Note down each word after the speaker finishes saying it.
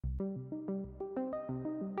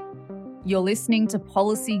You're listening to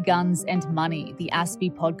Policy, Guns and Money, the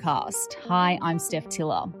ASPI podcast. Hi, I'm Steph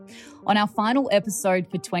Tiller. On our final episode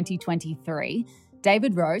for 2023,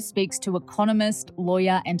 David Rowe speaks to economist,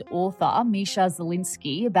 lawyer and author Misha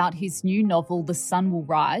Zelinsky about his new novel, The Sun Will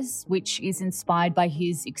Rise, which is inspired by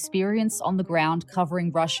his experience on the ground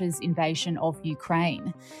covering Russia's invasion of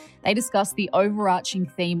Ukraine. They discuss the overarching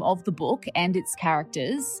theme of the book and its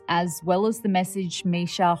characters, as well as the message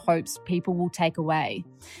Misha hopes people will take away.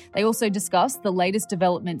 They also discuss the latest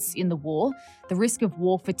developments in the war, the risk of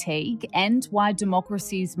war fatigue, and why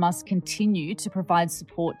democracies must continue to provide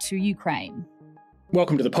support to Ukraine.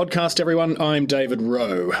 Welcome to the podcast, everyone. I'm David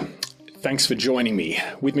Rowe. Thanks for joining me.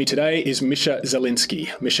 With me today is Misha Zelinsky.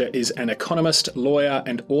 Misha is an economist, lawyer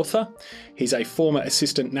and author. He's a former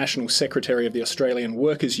Assistant National Secretary of the Australian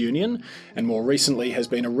Workers' Union and more recently has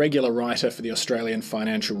been a regular writer for the Australian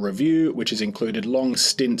Financial Review, which has included long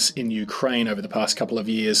stints in Ukraine over the past couple of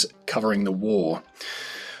years covering the war.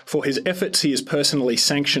 For his efforts, he is personally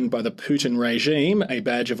sanctioned by the Putin regime, a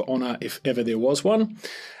badge of honour if ever there was one.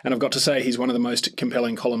 And I've got to say he's one of the most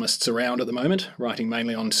compelling columnists around at the moment, writing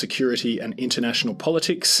mainly on security and international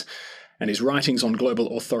politics. And his writings on global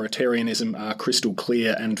authoritarianism are crystal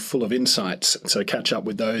clear and full of insights. So catch up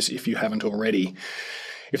with those if you haven't already.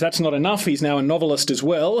 If that's not enough, he's now a novelist as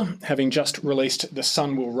well, having just released The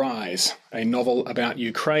Sun Will Rise, a novel about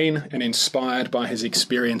Ukraine and inspired by his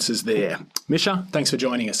experiences there. Misha, thanks for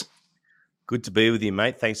joining us. Good to be with you,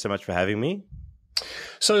 mate. Thanks so much for having me.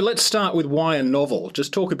 So let's start with why a novel.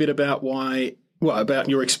 Just talk a bit about about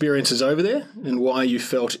your experiences over there and why you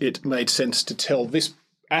felt it made sense to tell this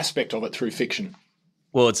aspect of it through fiction.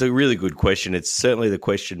 Well, it's a really good question. It's certainly the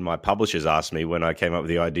question my publishers asked me when I came up with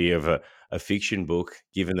the idea of a fiction book,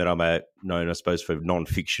 given that I'm known, I suppose, for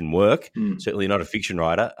non-fiction work, certainly not a fiction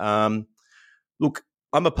writer. Look,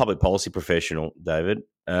 I'm a public policy professional, David.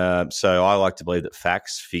 So I like to believe that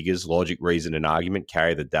facts, figures, logic, reason and argument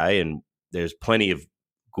carry the day. And there's plenty of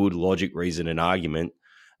good logic, reason and argument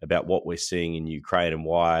about what we're seeing in Ukraine and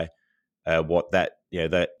why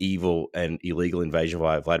that evil and illegal invasion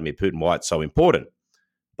by Vladimir Putin, why it's so important.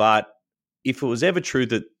 But if it was ever true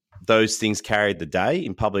that those things carried the day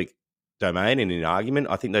in public domain and in argument,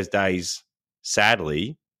 I think those days,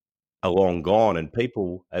 sadly, are long gone. And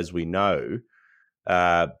people, as we know,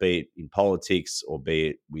 be it in politics or be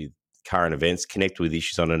it with current events, connect with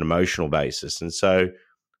issues on an emotional basis. And so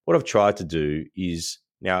what I've tried to do is,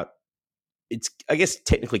 now it's, I guess,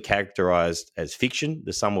 technically characterized as fiction,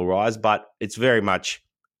 The Sun Will Rise, but it's very much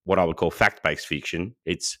what I would call fact-based fiction.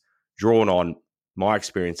 It's drawn on my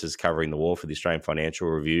experiences covering the war for the Australian Financial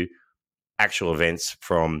Review, actual events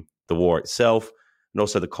from the war itself, and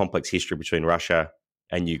also the complex history between Russia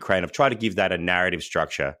and Ukraine. I've tried to give that a narrative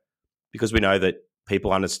structure because we know that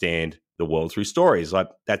people understand the world through stories. Like,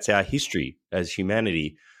 that's our history as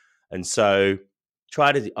humanity. And so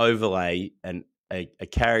try to overlay a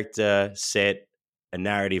character set, a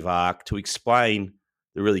narrative arc to explain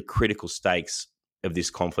the really critical stakes of this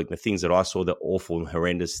conflict, the things that I saw, the awful and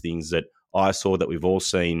horrendous things that I saw that we've all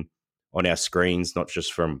seen on our screens, not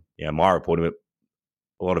just from my reporting, but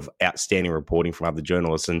a lot of outstanding reporting from other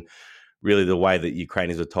journalists, and really the way that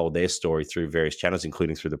Ukrainians are told their story through various channels,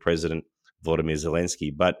 including through the president, Volodymyr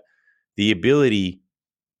Zelensky. But the ability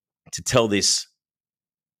to tell this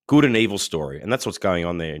good and evil story, and that's what's going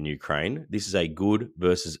on there in Ukraine. This is a good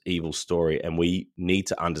versus evil story, and we need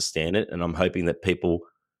to understand it. And I'm hoping that people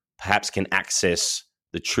perhaps can access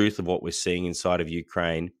the truth of what we're seeing inside of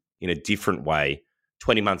Ukraine in a different way.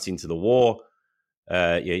 20 months into the war,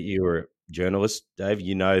 you're a journalist, Dave,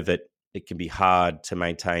 you know that it can be hard to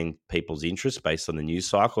maintain people's interest based on the news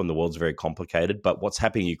cycle, and the world's very complicated. But what's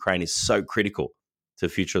happening in Ukraine is so critical to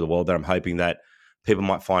the future of the world that I'm hoping that people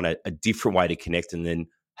might find a different way to connect. And then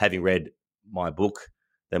having read my book,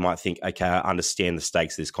 they might think, okay, I understand the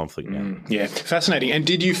stakes of this conflict now. Yeah, fascinating. And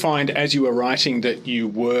did you find as you were writing that you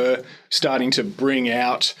were starting to bring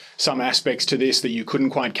out some aspects to this that you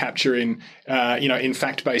couldn't quite capture in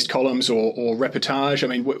fact-based columns or reportage? I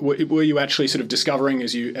mean, were you actually sort of discovering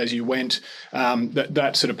as you went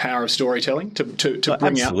that sort of power of storytelling to bring out?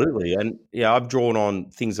 Absolutely. And I've drawn on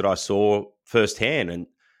things that I saw firsthand, and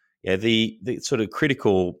the sort of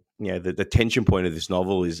critical. The tension point of this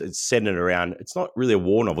novel is it's centered around, it's not really a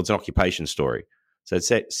war novel, it's an occupation story. So it's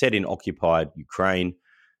set in occupied Ukraine,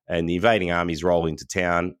 and the invading armies roll into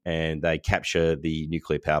town and they capture the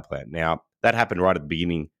nuclear power plant. Now, that happened right at the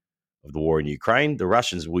beginning of the war in Ukraine. The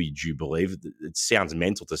Russians, would you believe, it sounds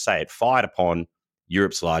mental to say it, fired upon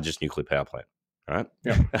Europe's largest nuclear power plant, right?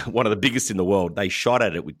 Yeah. One of the biggest in the world. They shot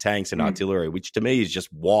at it with tanks and artillery, which to me is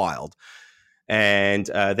just wild. And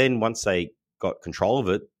then once they got control of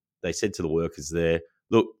it, they said to the workers there,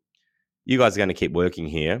 look, you guys are going to keep working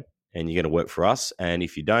here and you're going to work for us. And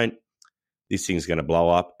if you don't, this thing's going to blow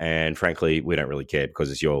up. And frankly, we don't really care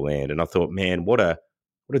because it's your land. And I thought, man, what a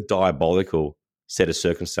diabolical set of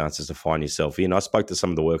circumstances to find yourself in. I spoke to some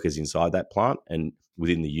of the workers inside that plant and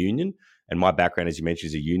within the union. And my background, as you mentioned,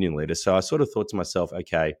 is a union leader. So I sort of thought to myself,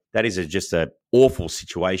 okay, that is just an awful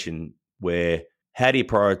situation where how do you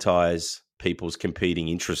prioritize people's competing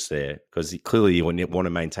interests there? Because clearly you want to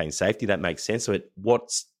maintain safety. That makes sense.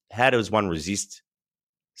 But how does one resist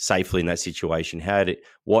safely in that situation?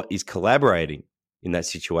 What is collaborating in that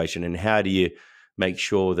situation? And how do you make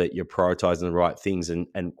sure that you're prioritizing the right things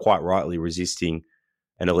and quite rightly resisting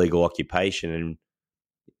an illegal occupation?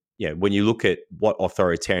 And when you look at what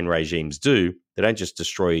authoritarian regimes do, they don't just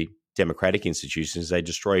destroy democratic institutions, they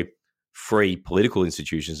destroy free political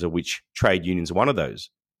institutions, of which trade unions are one of those.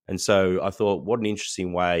 And so I thought, what an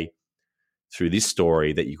interesting way through this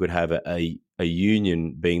story that you could have a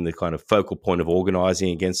union being the kind of focal point of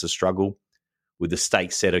organising against the struggle, with the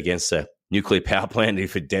stakes set against a nuclear power plant.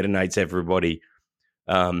 If it detonates, everybody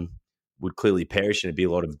would clearly perish, and it'd be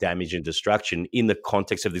a lot of damage and destruction in the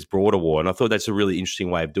context of this broader war. And I thought that's a really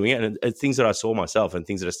interesting way of doing it. And things that I saw myself and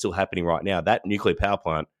things that are still happening right now, that nuclear power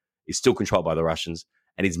plant is still controlled by the Russians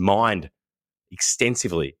and is mined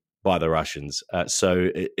extensively by the Russians. So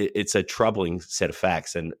it's a troubling set of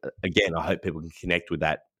facts. And again, I hope people can connect with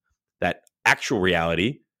that actual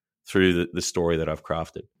reality through the story that I've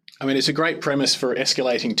crafted. I mean, it's a great premise for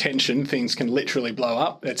escalating tension. Things can literally blow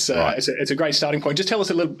up. It's a great starting point. Just tell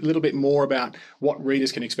us a little bit more about what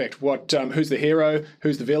readers can expect. Who's the hero?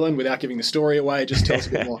 Who's the villain? Without giving the story away, just tell us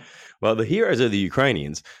a bit more. Well, the heroes are the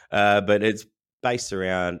Ukrainians, but it's based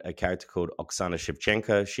around a character called Oksana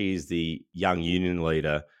Shevchenko. She's the young union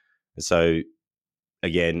leader. And so,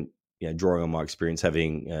 again, drawing on my experience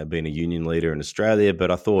having been a union leader in Australia,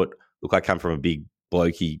 but I thought, look, I come from a big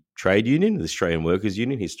blokey trade union, the Australian Workers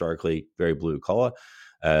Union, historically very blue collar,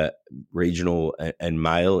 regional and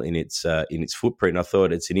male in its footprint. I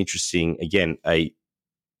thought it's an interesting, again, a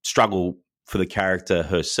struggle for the character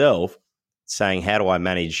herself, saying, how do I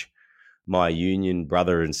manage my union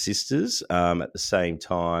brother and sisters at the same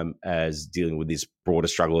time as dealing with this broader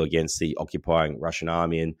struggle against the occupying Russian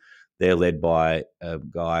army? And they're led by a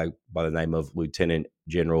guy by the name of Lieutenant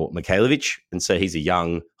General Mikhailovich. And so he's a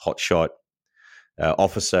young, hotshot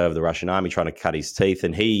officer of the Russian army trying to cut his teeth.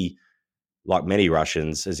 And he, like many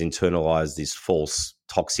Russians, has internalized this false,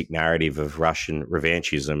 toxic narrative of Russian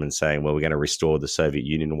revanchism and saying, well, we're going to restore the Soviet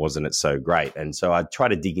Union. Wasn't it so great? And so I try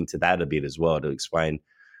to dig into that a bit as well to explain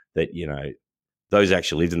that, those who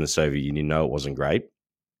actually lived in the Soviet Union know it wasn't great.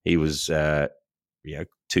 He was,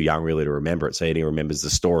 too young really to remember it. So he remembers the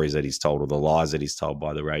stories that he's told or the lies that he's told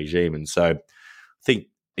by the regime. And so I think,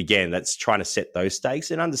 again, that's trying to set those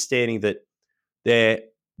stakes and understanding that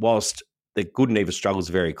whilst the good and evil struggle is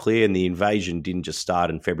very clear, and the invasion didn't just start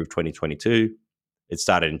in February of 2022, it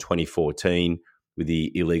started in 2014 with the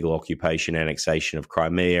illegal occupation, annexation of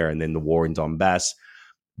Crimea, and then the war in Donbass.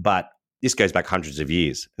 But this goes back hundreds of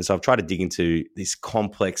years. And so I've tried to dig into this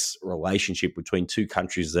complex relationship between two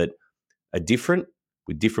countries that are different,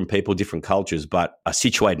 with different people, different cultures, but are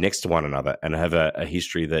situated next to one another and have a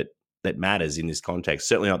history that matters in this context.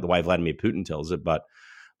 Certainly not the way Vladimir Putin tells it, but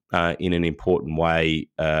in an important way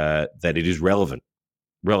that it is relevant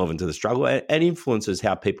to the struggle and influences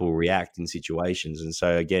how people react in situations. And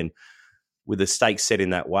so, again, with the stakes set in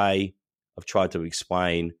that way, I've tried to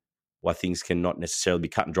explain why things cannot necessarily be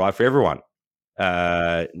cut and dry for everyone,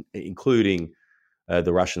 including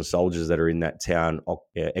the Russian soldiers that are in that town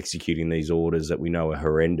executing these orders that we know are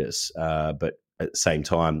horrendous, but at the same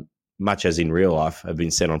time, much as in real life, have been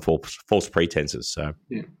set on false pretenses. So,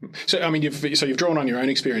 yeah. So I mean, you've drawn on your own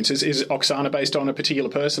experiences. Is Oksana based on a particular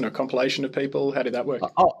person, a compilation of people? How did that work?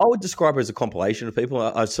 I would describe her as a compilation of people.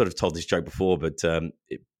 I've sort of told this joke before, but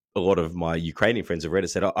a lot of my Ukrainian friends have read it,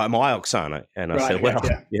 said, "Am I Oksana?" And I said, "Well,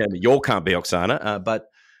 yeah, you can't be Oksana." But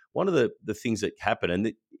one of the things that happened,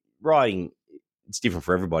 and writing, it's different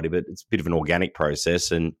for everybody, but it's a bit of an organic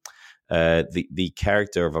process. And the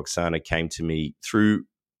character of Oksana came to me through,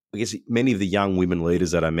 I guess, many of the young women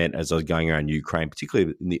leaders that I met as I was going around Ukraine,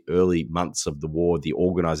 particularly in the early months of the war, the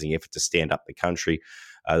organising effort to stand up the country.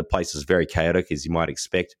 The place was very chaotic, as you might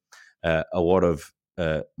expect. A lot of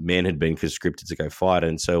men had been conscripted to go fight,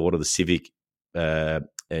 and so a lot of the civic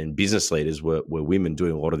and business leaders were women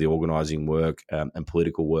doing a lot of the organising work and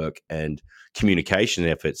political work and communication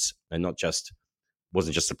efforts, and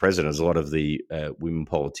wasn't just the president. There's a lot of the women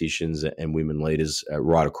politicians and women leaders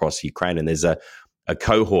right across Ukraine, and there's a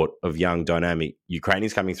cohort of young, dynamic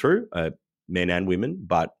Ukrainians coming through, men and women.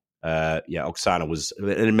 But Oksana was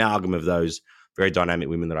an amalgam of those very dynamic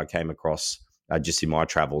women that I came across just in my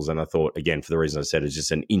travels. And I thought, again, for the reason I said, it's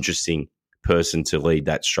just an interesting person to lead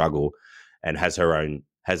that struggle, and has her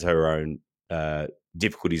own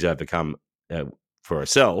difficulties overcome for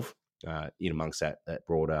herself in amongst that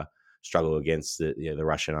broader struggle against the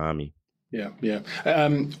Russian army. Yeah.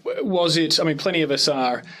 Was it? I mean, plenty of us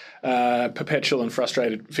are perpetual and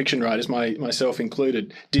frustrated fiction writers, myself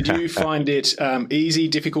included. Did you find it easy,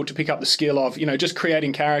 difficult to pick up the skill of, just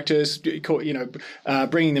creating characters,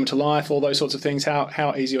 bringing them to life, all those sorts of things?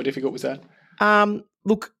 How easy or difficult was that?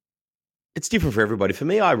 Look, it's different for everybody. For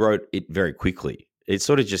me, I wrote it very quickly. It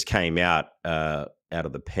sort of just came out of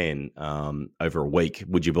the pen over a week.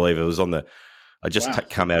 Would you believe it? Was on I just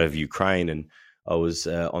come out of Ukraine, and I was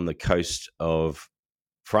on the coast of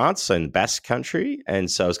France and Basque Country, and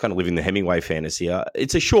so I was kind of living the Hemingway fantasy.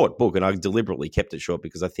 It's a short book, and I deliberately kept it short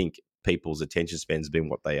because I think people's attention spans being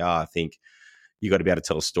what they are. I think you got to be able to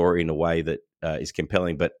tell a story in a way that is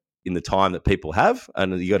compelling, but in the time that people have,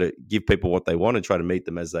 and you got to give people what they want and try to meet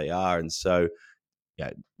them as they are. And so,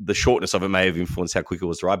 the shortness of it may have influenced how quick it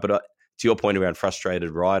was to write. But to your point around frustrated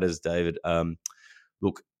writers, David,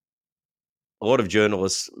 look, a lot of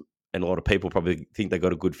journalists and a lot of people probably think they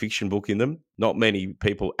got a good fiction book in them. Not many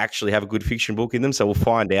people actually have a good fiction book in them. So we'll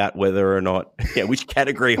find out whether or not, which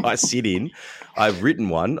category I sit in. I've written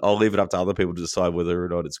one. I'll leave it up to other people to decide whether or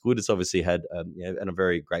not it's good. It's obviously had, and I'm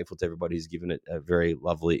very grateful to everybody who's given it very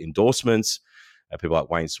lovely endorsements. People like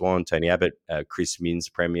Wayne Swan, Tony Abbott, Chris Minns,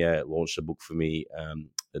 Premier, launched a book for me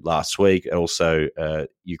last week. And also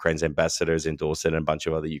Ukraine's ambassadors endorsed it, and a bunch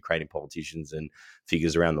of other Ukrainian politicians and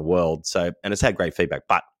figures around the world. So, and it's had great feedback,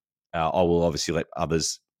 but I will obviously let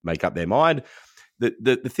others make up their mind.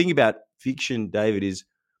 The thing about fiction, David, is,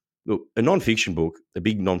 look, a non-fiction book, a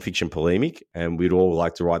big non-fiction polemic, and we'd all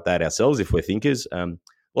like to write that ourselves if we're thinkers. A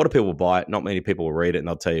lot of people will buy it. Not many people will read it, and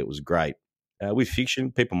they'll tell you it was great. With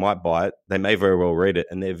fiction, people might buy it. They may very well read it,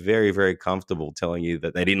 and they're very, very comfortable telling you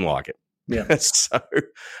that they didn't like it. Yeah. So,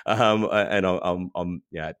 and I'm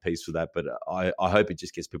at peace with that. But I hope it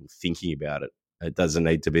just gets people thinking about it. It doesn't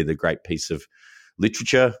need to be the great piece of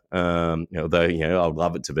literature, although I'd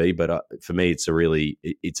love it to be. But for me,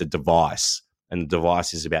 it's a device, and the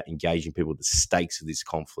device is about engaging people with the stakes of this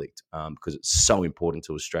conflict, because it's so important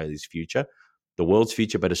to Australia's future, the world's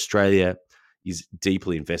future. But Australia is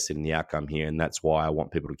deeply invested in the outcome here, and that's why I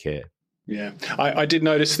want people to care. Yeah, I did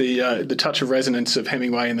notice the touch of resonance of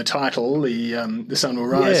Hemingway in the title, the sun will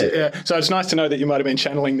rise. Yeah. So it's nice to know that you might have been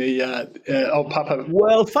channeling the old papa.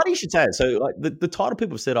 Well, funny you should say it. So, like the title,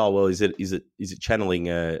 people have said, "Oh, well, is it channeling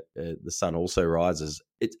the sun also rises?"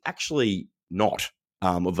 It's actually not.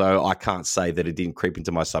 Although I can't say that it didn't creep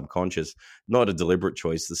into my subconscious. Not a deliberate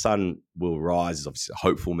choice. The sun will rise is obviously a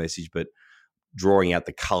hopeful message, but drawing out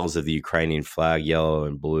the colours of the Ukrainian flag, yellow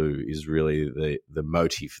and blue, is really the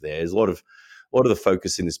motif there. There's a lot of the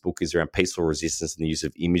focus in this book is around peaceful resistance and the use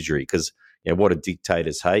of imagery, because what do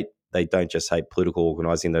dictators hate? They don't just hate political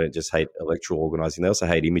organising. They don't just hate electoral organising. They also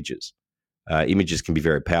hate images. Images can be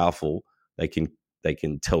very powerful. They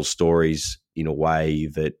can tell stories in a way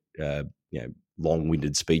that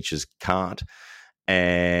long-winded speeches can't.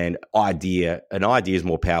 And an idea is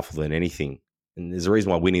more powerful than anything. And there's a reason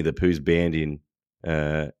why Winnie the Pooh's banned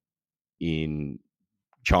in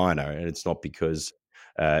China, and it's not because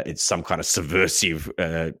it's some kind of subversive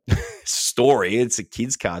story. It's a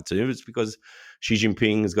kid's cartoon. It's because Xi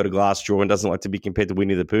Jinping has got a glass straw and doesn't like to be compared to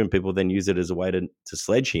Winnie the Pooh, and people then use it as a way to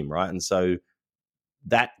sledge him, right? And so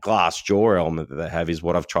that glass straw element that they have is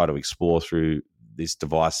what I've tried to explore through this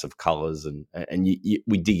device of colours, and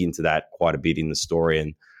we dig into that quite a bit in the story,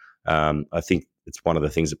 and I think it's one of the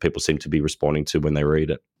things that people seem to be responding to when they read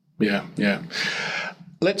it. Yeah.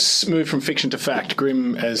 Let's move from fiction to fact,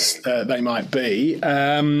 grim as they might be.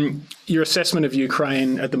 Your assessment of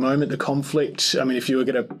Ukraine at the moment, the conflict, I mean, if you were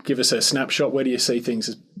going to give us a snapshot, where do you see things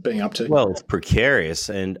as being up to? Well, it's precarious,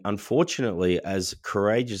 and unfortunately, as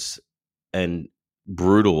courageous and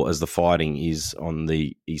brutal as the fighting is on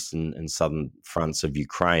the eastern and southern fronts of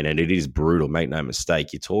Ukraine, and it is brutal, make no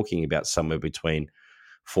mistake, you're talking about somewhere between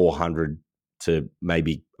 400 to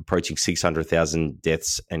maybe approaching 600,000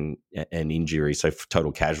 deaths and injuries, so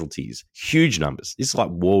total casualties, huge numbers. This is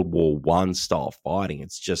like World War I style fighting.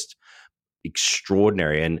 It's just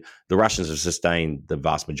extraordinary, and the Russians have sustained the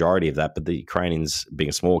vast majority of that, but the Ukrainians,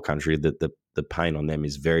 being a small country, the pain on them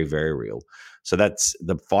is very, very real. So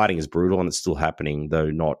the fighting is brutal, and it's still happening,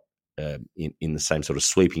 though not in the same sort of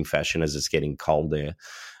sweeping fashion as it's getting cold there,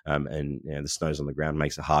 and the snow's on the ground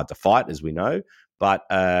makes it hard to fight, as we know. But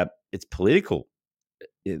it's political.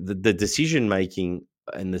 The decision making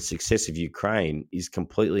and the success of Ukraine is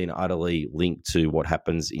completely and utterly linked to what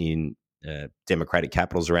happens in democratic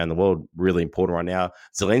capitals around the world. Really important right now.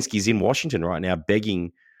 Zelensky's in Washington right now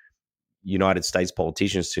begging United States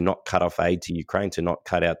politicians to not cut off aid to Ukraine, to not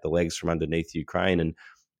cut out the legs from underneath Ukraine. And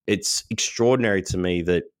it's extraordinary to me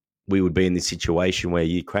that we would be in this situation where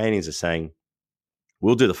Ukrainians are saying,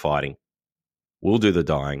 we'll do the fighting, we'll do the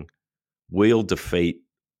dying, we'll defeat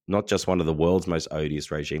not just one of the world's most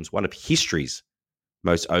odious regimes, one of history's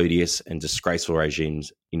most odious and disgraceful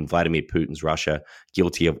regimes in Vladimir Putin's Russia,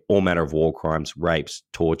 guilty of all manner of war crimes, rapes,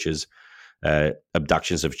 tortures,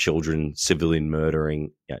 abductions of children, civilian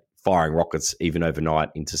murdering, firing rockets even overnight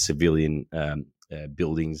into civilian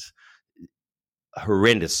buildings.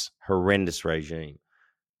 Horrendous regime.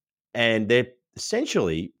 And they're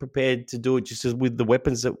essentially prepared to do it just as with the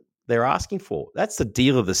weapons that they're asking for. That's the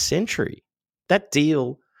deal of the century. That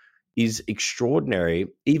deal is extraordinary,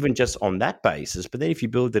 even just on that basis. But then if you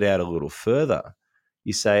build it out a little further,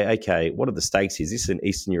 you say, okay, what are the stakes? Is this an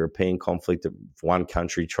Eastern European conflict of one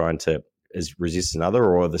country trying to resist another,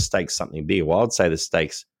 or are the stakes something bigger? Well, I'd say the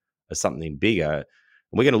stakes are something bigger. And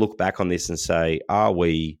we're going to look back on this and say, are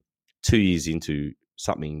we 2 years into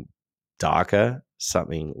something darker,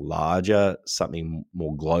 something larger, something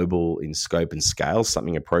more global in scope and scale,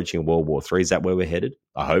 something approaching World War III? Is that where we're headed?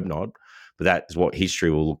 I hope not. But that is what history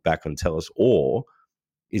will look back and tell us. Or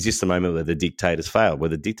is this the moment where the dictators failed, where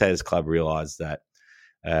the Dictators Club realized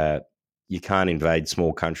that you can't invade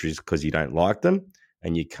small countries because you don't like them,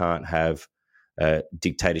 and you can't have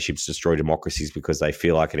dictatorships destroy democracies because they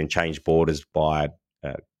feel like it and change borders by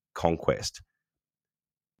conquest.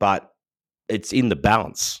 But it's in the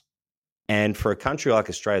balance. And for a country like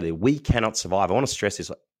Australia, we cannot survive. I want to stress this.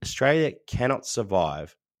 Australia cannot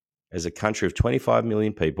survive as a country of 25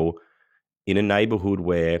 million people in a neighbourhood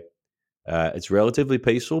where it's relatively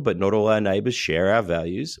peaceful, but not all our neighbours share our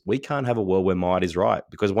values. We can't have a world where might is right,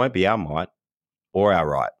 because it won't be our might or our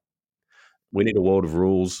right. We need a world of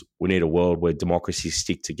rules. We need a world where democracies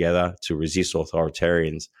stick together to resist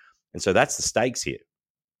authoritarians. And so that's the stakes here.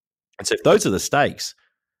 And so if those are the stakes,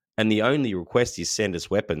 and the only request is send us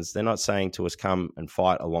weapons, they're not saying to us, come and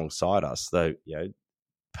fight alongside us, though,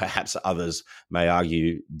 perhaps others may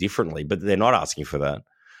argue differently, but they're not asking for that.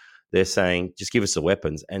 They're saying, just give us the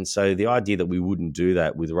weapons. And so the idea that we wouldn't do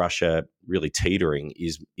that with Russia really teetering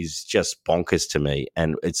is just bonkers to me.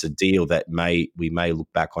 And it's a deal that we may look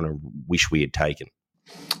back on and wish we had taken.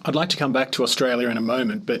 I'd like to come back to Australia in a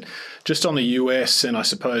moment, but just on the US and I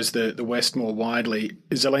suppose the West more widely,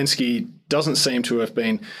 Zelensky doesn't seem to have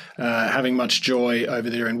been having much joy over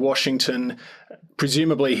there in Washington.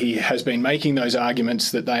 Presumably he has been making those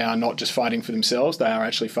arguments that they are not just fighting for themselves, they are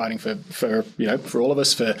actually fighting for all of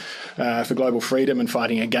us, for global freedom and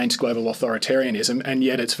fighting against global authoritarianism, and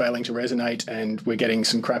yet it's failing to resonate, and we're getting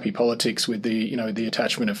some crappy politics with the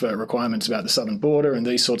attachment of requirements about the southern border and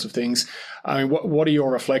these sorts of things. I mean, what are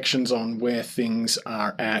your reflections on where things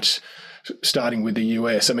are at, starting with the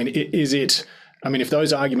US? I mean, if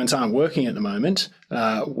those arguments aren't working at the moment,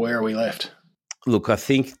 where are we left? Look, I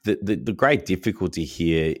think that the great difficulty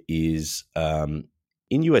here is in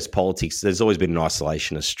US politics, there's always been an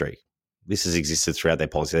isolationist streak. This has existed throughout their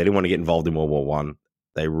policy. They didn't want to get involved in World War I.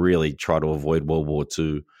 They really try to avoid World War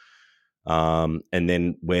II. And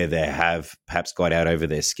then where they have perhaps got out over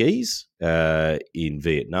their skis in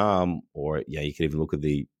Vietnam, or you can even look at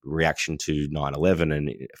the reaction to 9/11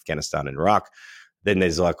 and Afghanistan and Iraq, then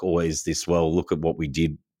there's like always this, well, look at what we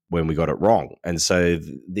did when we got it wrong. And so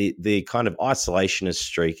the kind of isolationist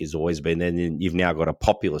streak has always been there. And you've now got a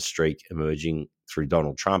populist streak emerging through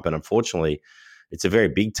Donald Trump. And unfortunately, it's a very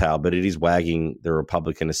big tail, but it is wagging the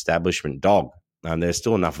Republican establishment dog. There's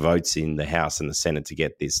still enough votes in the House and the Senate to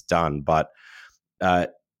get this done. But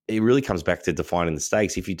it really comes back to defining the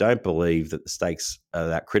stakes. If you don't believe that the stakes are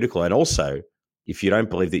that critical, and also if you don't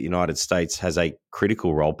believe that the United States has a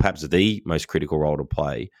critical role, perhaps the most critical role to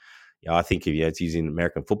play, I think if it's using an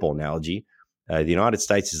American football analogy, the United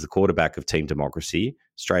States is the quarterback of team democracy.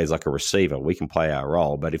 Australia's like a receiver. We can play our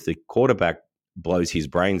role. But if the quarterback blows his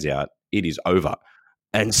brains out, it is over.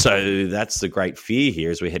 And so that's the great fear here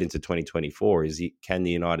as we head into 2024 is can the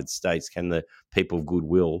United States, can the people of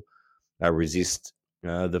goodwill resist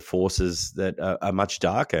the forces that are much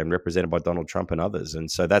darker and represented by Donald Trump and others? And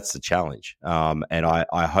so that's the challenge. And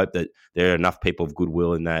I hope that there are enough people of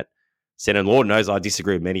goodwill in that Senate. Lord knows I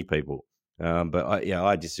disagree with many people. But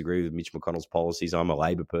I disagree with Mitch McConnell's policies. I'm a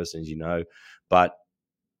Labor person, as you know. But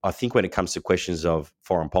I think when it comes to questions of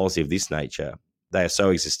foreign policy of this nature, they are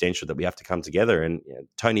so existential that we have to come together. And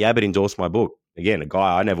Tony Abbott endorsed my book. Again, a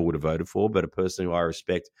guy I never would have voted for, but a person who I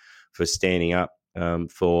respect for standing up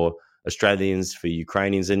for Australians, for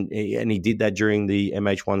Ukrainians, and he did that during the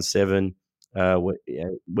MH17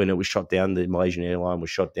 when it was shot down. The Malaysian airline was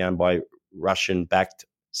shot down by Russian-backed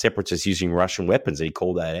separatists using Russian weapons, and he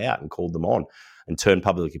called that out and called them on and turned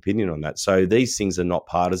public opinion on that. So these things are not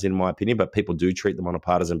partisan, in my opinion, but people do treat them on a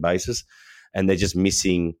partisan basis, and they're just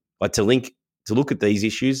missing to look at these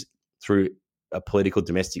issues through a political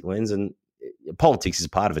domestic lens. And politics is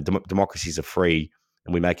part of it. Democracies are free,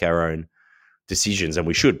 and we make our own decisions, and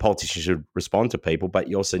politicians should respond to people, but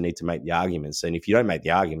you also need to make the arguments. And if you don't make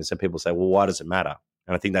the arguments, then people say, well, why does it matter?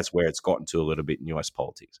 And I think that's where it's gotten to a little bit in US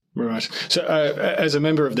politics. Right. So as a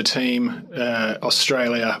member of the team,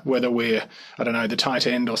 Australia, whether we're, I don't know, the tight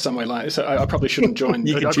end or somewhere like this, so I probably shouldn't join.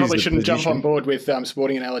 I probably shouldn't jump on board with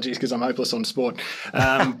sporting analogies because I'm hopeless on sport.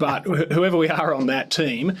 But whoever we are on that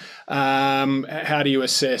team, how do you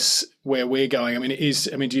assess where we're going? I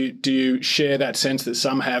mean, do you share that sense that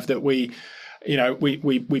some have, that we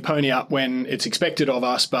pony up when it's expected of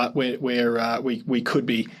us, but we could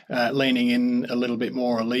be leaning in a little bit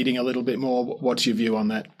more or leading a little bit more? What's your view on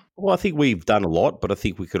that? Well, I think we've done a lot, but I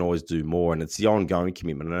think we can always do more. And it's the ongoing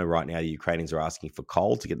commitment. I know right now the Ukrainians are asking for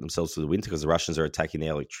coal to get themselves through the winter because the Russians are attacking the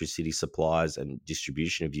electricity supplies and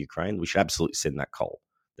distribution of Ukraine. We should absolutely send that coal.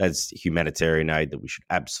 That's humanitarian aid that we should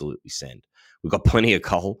absolutely send. We've got plenty of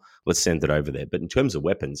coal. Let's send it over there. But in terms of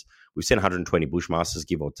weapons, we've sent 120 Bushmasters,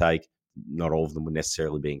 give or take. Not all of them would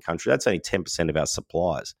necessarily be in country. That's only 10% of our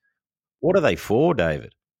supplies. What are they for,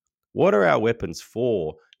 David? What are our weapons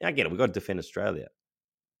for? Now, I get it. We've got to defend Australia.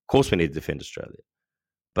 Of course we need to defend Australia.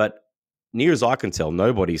 But near as I can tell,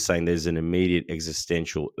 nobody's saying there's an immediate,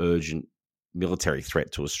 existential, urgent military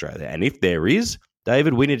threat to Australia. And if there is,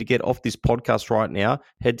 David, we need to get off this podcast right now,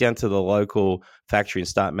 head down to the local factory and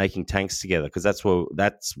start making tanks together, because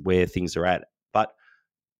that's where things are at. But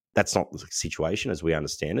that's not the situation as we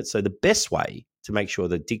understand it. So the best way to make sure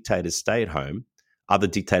that dictators stay at home, other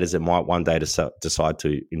dictators that might one day decide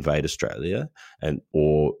to invade Australia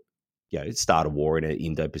or start a war in an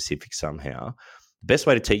Indo-Pacific somehow, the best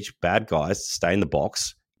way to teach bad guys to stay in the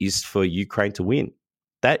box is for Ukraine to win.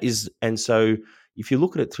 And so if you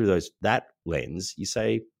look at it through that lens, you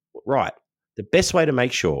say, right, the best way to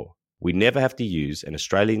make sure we never have to use an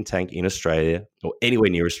Australian tank in Australia or anywhere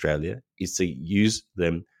near Australia is to use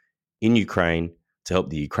them in Ukraine to help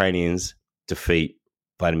the Ukrainians defeat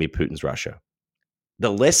Vladimir Putin's Russia. The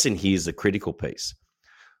lesson here is the critical piece.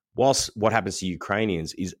 Whilst what happens to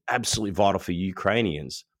Ukrainians is absolutely vital for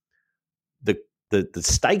Ukrainians, the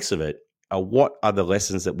stakes of it are what are the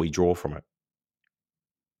lessons that we draw from it.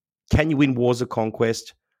 Can you win wars of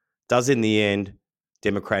conquest? Does in the end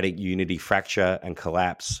democratic unity fracture and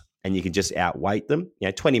collapse, and you can just outweight them?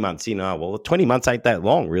 20 months in, 20 months ain't that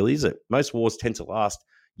long, really, is it? Most wars tend to last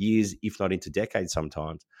years, if not into decades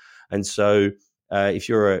sometimes. And so if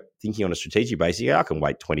you're thinking on a strategic basis, I can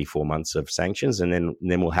wait 24 months of sanctions and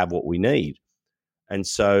then we'll have what we need. And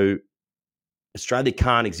so Australia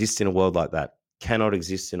can't exist in a world like that, cannot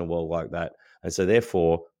exist in a world like that. And so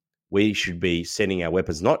therefore, we should be sending our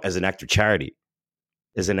weapons not as an act of charity,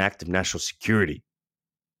 as an act of national security.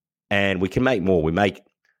 And we can make more. We make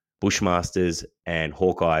Bushmasters and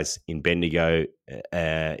Hawkeyes in Bendigo,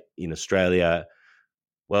 in Australia.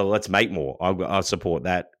 Well, let's make more. I support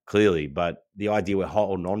that clearly. But the idea we're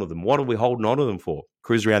holding on to them, what are we holding on to them for?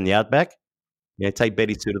 Cruise around the outback? Take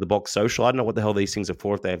Betty Sue to the box social. I don't know what the hell these things are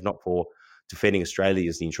for if they have not for defending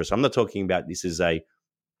Australia's interest. I'm not talking about this as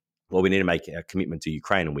we need to make a commitment to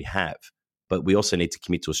Ukraine, and we have. But we also need to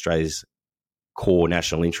commit to Australia's core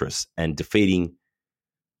national interests, and defeating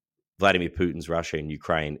Vladimir Putin's Russia and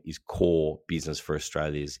Ukraine is core business for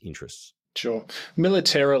Australia's interests. Sure.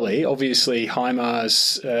 Militarily, obviously,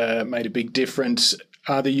 HIMARS made a big difference.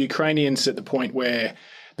 Are the Ukrainians at the point where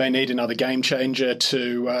they need another game changer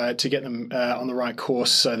to get them on the right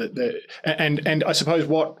course, so that and I suppose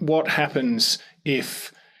what happens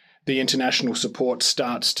if the international support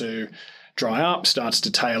starts to dry up, starts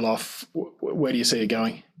to tail off? Where do you see it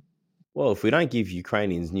going? Well, if we don't give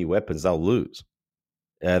Ukrainians new weapons, they'll lose.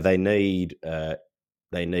 They need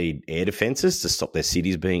air defenses to stop their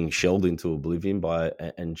cities being shelled into oblivion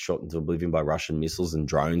and shot into oblivion by Russian missiles and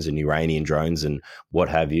drones and Iranian drones and what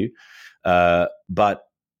have you. But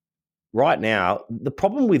right now, the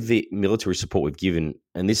problem with the military support we've given,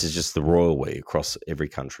 and this is just the royal way across every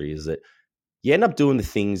country, is that you end up doing the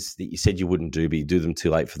things that you said you wouldn't do, but you do them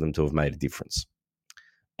too late for them to have made a difference.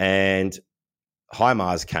 And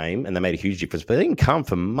HIMARS came and they made a huge difference, but they didn't come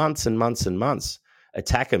for months and months and months.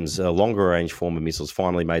 ATACMS, a longer range form of missiles,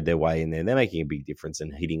 finally made their way in there. They're making a big difference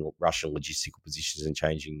and hitting Russian logistical positions and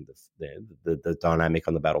changing the dynamic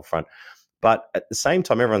on the battlefront. But at the same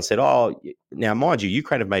time, everyone said, now, mind you,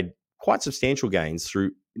 Ukraine have made quite substantial gains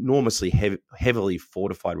through enormously heavily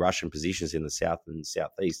fortified Russian positions in the south and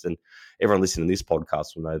southeast. And everyone listening to this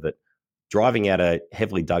podcast will know that driving out a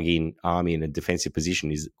heavily dug-in army in a defensive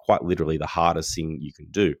position is quite literally the hardest thing you can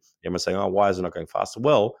do. Everyone's saying, oh, why is it not going faster?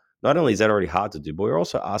 Well, not only is that already hard to do, but we're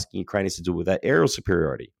also asking Ukrainians to do it with that aerial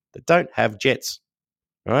superiority. They don't have jets,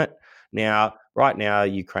 right? Right now,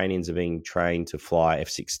 Ukrainians are being trained to fly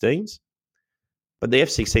F-16s, but the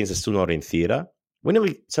F-16s are still not in theatre.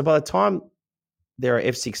 So by the time there are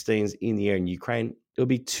F-16s in the air in Ukraine, it'll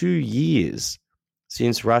be 2 years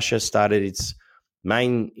since Russia started its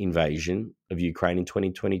main invasion of Ukraine in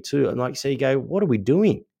 2022. And so you go, what are we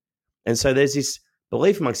doing? And so there's this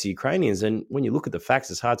belief amongst the Ukrainians, and when you look at the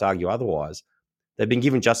facts, it's hard to argue otherwise. They've been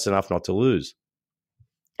given just enough not to lose.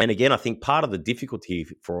 And again, I think part of the difficulty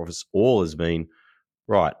for us all has been,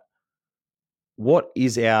 right, what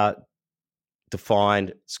is our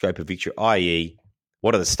defined scope of victory, i.e.,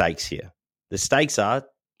 what are the stakes here? The stakes are,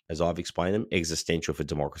 as I've explained them, existential for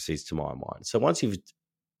democracies to my mind. So once you've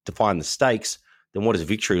defined the stakes, then what does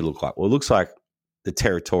victory look like? Well, it looks like the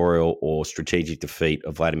territorial or strategic defeat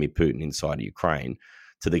of Vladimir Putin inside of Ukraine,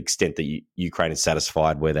 to the extent that Ukraine is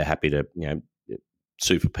satisfied where they're happy to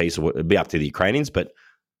sue for peace, or it'd be up to the Ukrainians, but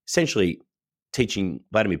essentially teaching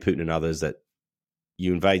Vladimir Putin and others that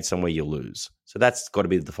you invade somewhere, you lose. So that's got to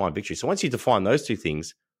be the defined victory. So once you define those two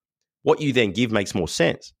things, what you then give makes more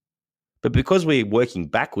sense. But because we're working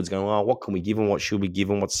backwards, going, oh, what can we give them? What should we give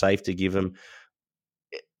them? What's safe to give them?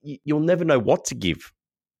 You'll never know what to give,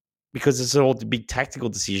 because it's all a big tactical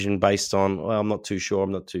decision based on, well, I'm not too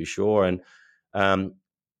sure. And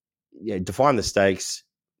define the stakes,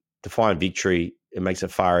 define victory. It makes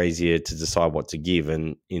it far easier to decide what to give.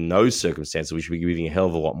 And in those circumstances, we should be giving a hell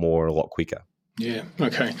of a lot more and a lot quicker. Yeah.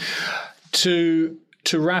 Okay. To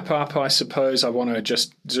wrap up, I suppose I want to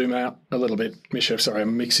just zoom out a little bit. Misha, sorry,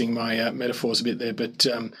 I'm mixing my metaphors a bit there, but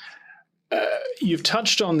you've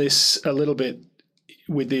touched on this a little bit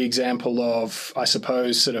with the example of, I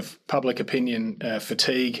suppose, sort of public opinion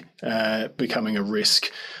fatigue becoming a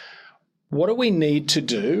risk. What do we need to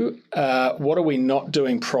do? What are we not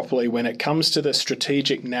doing properly when it comes to the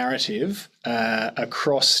strategic narrative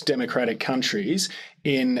across democratic countries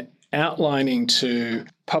in outlining to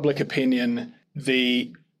public opinion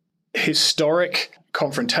the historic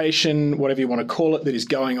confrontation, whatever you want to call it, that is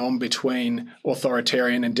going on between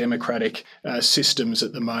authoritarian and democratic systems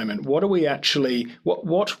at the moment? What are we actually,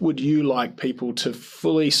 what would you like people to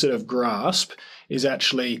fully sort of grasp is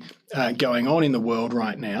actually going on in the world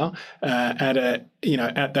right now at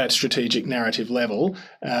that strategic narrative level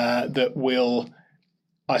that will,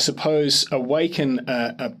 I suppose, awaken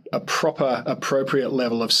a proper, appropriate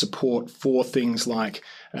level of support for things like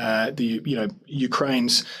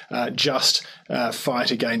Ukraine's just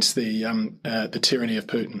fight against the tyranny of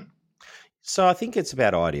Putin? So I think it's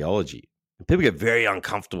about ideology. People get very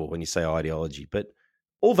uncomfortable when you say ideology, but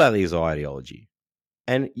all values are ideology.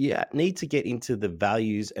 And you need to get into the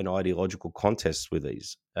values and ideological contests with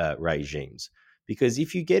these regimes. Because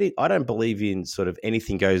if you get it, I don't believe in sort of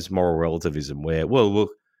anything goes moral relativism where, well,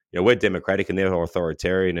 look, we're democratic and they're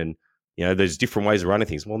authoritarian and, there's different ways of running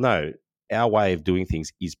things. Well, no, our way of doing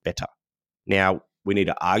things is better. Now, we need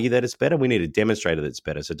to argue that it's better. We need to demonstrate that it's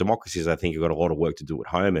better. So democracies, I think, have got a lot of work to do at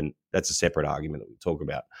home, and that's a separate argument that we talk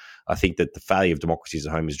about. I think that the failure of democracies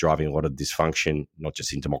at home is driving a lot of dysfunction, not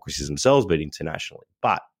just in democracies themselves, but internationally.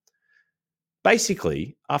 But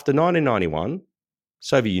basically, after 1991,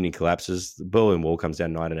 Soviet Union collapses, the Berlin Wall comes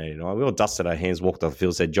down in 1989. We all dusted our hands, walked off the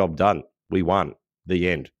field, said, job done. We won. The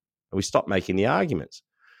end. And we stopped making the arguments.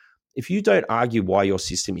 If you don't argue why your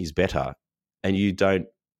system is better and you don't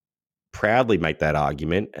proudly make that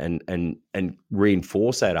argument and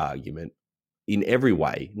reinforce that argument in every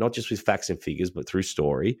way, not just with facts and figures, but through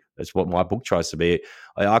story, that's what my book tries to be.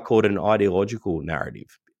 I call it an ideological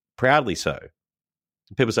narrative, proudly so.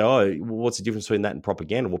 People say, oh, what's the difference between that and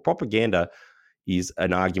propaganda? Well, propaganda is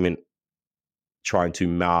an argument trying to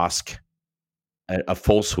mask a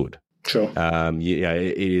falsehood. Sure.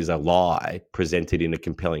 It is a lie presented in a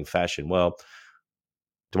compelling fashion. Well,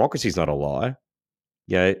 democracy is not a lie.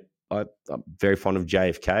 I'm very fond of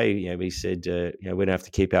JFK. He said, we don't have to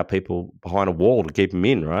keep our people behind a wall to keep them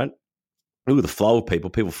in, right? Look at the flow of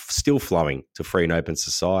people still flowing to free and open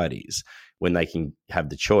societies when they can have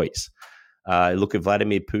the choice. Look at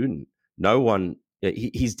Vladimir Putin. No one,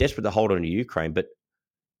 he's desperate to hold on to Ukraine, but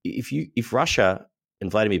if Russia and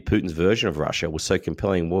Vladimir Putin's version of Russia was so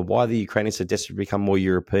compelling, well, why are the Ukrainians so desperate to become more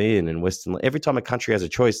European and Western? Every time a country has a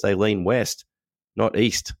choice, they lean west, not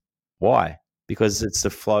east. Why? Because it's the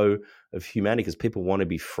flow of humanity, because people want to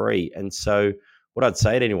be free. And so what I'd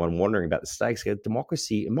say to anyone wondering about the stakes,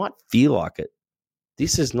 democracy, it might feel like it.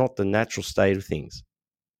 This is not the natural state of things.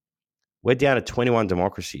 We're down to 21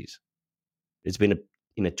 democracies. It's been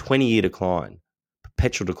in a 20-year decline,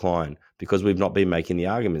 perpetual decline, because we've not been making the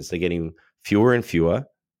arguments. They're getting fewer and fewer.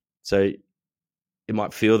 So it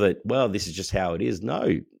might feel that, well, this is just how it is.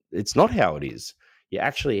 No, it's not how it is. You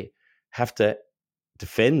actually have to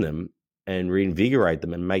defend them and reinvigorate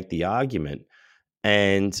them and make the argument.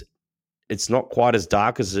 And it's not quite as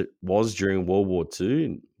dark as it was during World War II.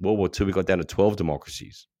 In World War II, we got down to 12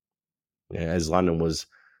 democracies. As London was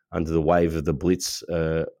under the wave of the Blitz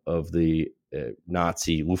of the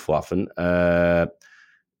Nazi Luftwaffe,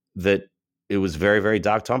 that it was very, very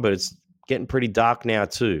dark time, but it's getting pretty dark now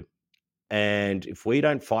too. And if we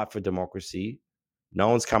don't fight for democracy, no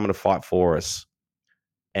one's coming to fight for us.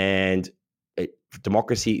 And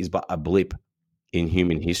democracy is but a blip in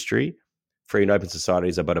human history. Free and open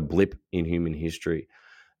societies are but a blip in human history.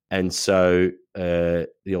 And so the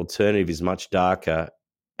alternative is much darker.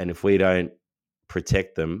 And if we don't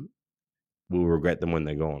protect them, we'll regret them when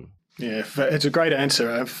they're gone. Yeah, it's a great answer,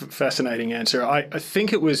 a fascinating answer. I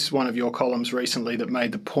think it was one of your columns recently that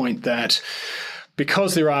made the point that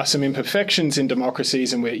because there are some imperfections in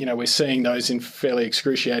democracies, and we're seeing those in fairly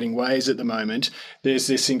excruciating ways at the moment, there's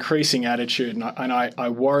this increasing attitude, and I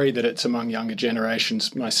worry that it's among younger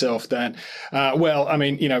generations myself that,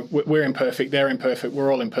 we're imperfect, they're imperfect,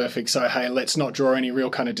 we're all imperfect, so hey, let's not draw any real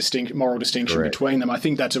kind of moral distinction Correct. between them. I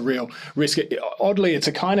think that's a real risk. Oddly, it's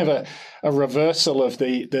a kind of a reversal of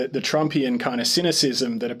the Trumpian kind of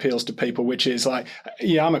cynicism that appeals to people, which is like,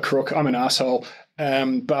 yeah, I'm a crook, I'm an asshole.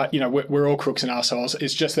 But we're all crooks and assholes.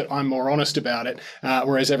 It's just that I'm more honest about it,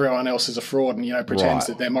 whereas everyone else is a fraud and pretends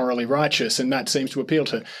that they're morally righteous, and that seems to appeal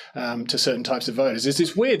to certain types of voters. It's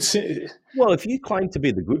this weird. Well, if you claim to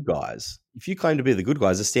be the good guys,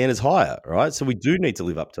 the standard's higher, right? So we do need to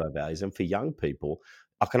live up to our values. And for young people,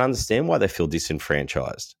 I can understand why they feel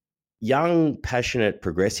disenfranchised. Young, passionate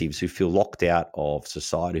progressives who feel locked out of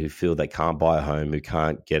society, who feel they can't buy a home, who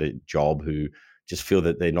can't get a job, who just feel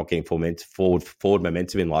that they're not getting forward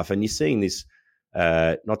momentum in life. And you're seeing this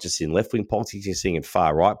not just in left-wing politics, you're seeing it in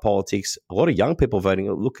far-right politics. A lot of young people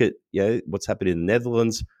voting. Look at what's happened in the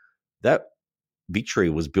Netherlands. That victory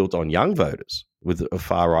was built on young voters with a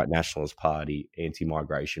far-right nationalist party,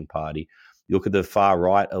 anti-migration party. You look at the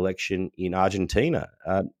far-right election in Argentina.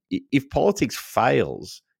 If politics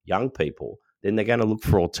fails young people, then they're going to look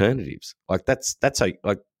for alternatives.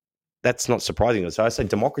 That's not surprising. So I say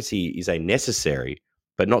democracy is a necessary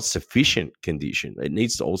but not sufficient condition. It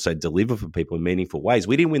needs to also deliver for people in meaningful ways.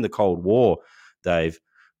 We didn't win the Cold War, Dave,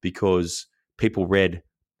 because people read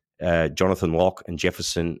Jonathan Locke and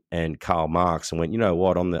Jefferson and Karl Marx and went, you know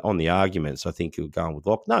what, on the arguments, I think you'll go on with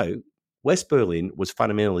Locke. No, West Berlin was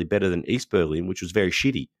fundamentally better than East Berlin, which was very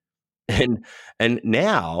shitty. And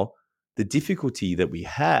now the difficulty that we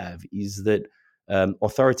have is that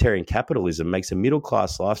authoritarian capitalism makes a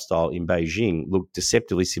middle-class lifestyle in Beijing look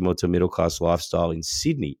deceptively similar to a middle-class lifestyle in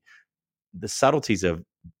Sydney. The subtleties are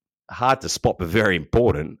hard to spot, but very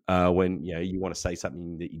important when you want to say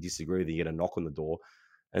something that you disagree with, you get a knock on the door.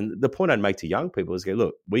 And the point I'd make to young people is,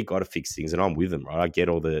 look, we got to fix things, and I'm with them, right? I get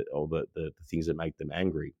all the things that make them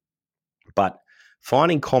angry. But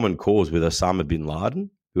finding common cause with Osama bin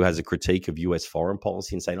Laden, who has a critique of US foreign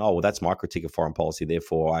policy and saying, oh, well, that's my critique of foreign policy,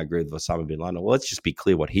 therefore I agree with Osama bin Laden. Well, let's just be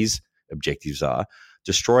clear what his objectives are.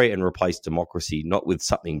 Destroy and replace democracy, not with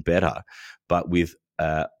something better, but with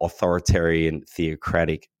authoritarian,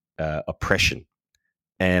 theocratic oppression.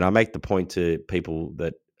 And I make the point to people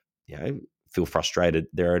that feel frustrated.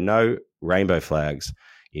 There are no rainbow flags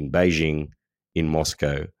in Beijing, in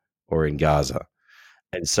Moscow, or in Gaza.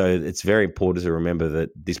 And so it's very important to remember that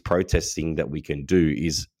this protesting that we can do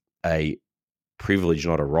is a privilege,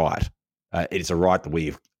 not a right. It's a right that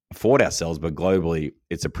we afford ourselves, but globally,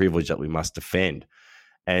 it's a privilege that we must defend.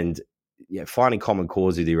 And finding common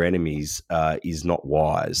cause with your enemies is not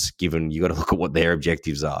wise, given you got to look at what their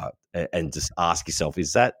objectives are and just ask yourself,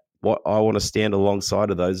 is that what I want to stand alongside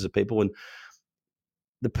of those people? And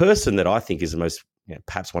the person that I think is the most,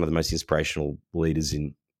 perhaps one of the most inspirational leaders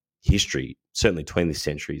in history, certainly 20th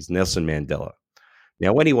century, is Nelson Mandela.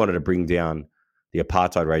 Now, when he wanted to bring down the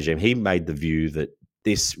apartheid regime, he made the view that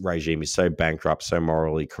this regime is so bankrupt, so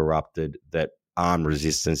morally corrupted, that armed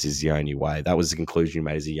resistance is the only way. That was the conclusion he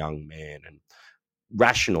made as a young man, and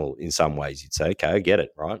rational in some ways. You'd say, okay, I get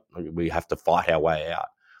it, right? We have to fight our way out.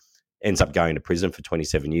 Ends up going to prison for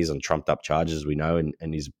 27 years on trumped up charges, as we know,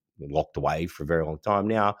 and is locked away for a very long time.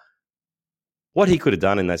 Now, what he could have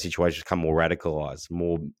done in that situation is become more radicalized,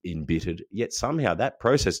 more embittered, yet somehow that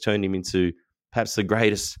process turned him into perhaps the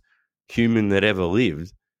greatest human that ever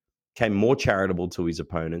lived, became more charitable to his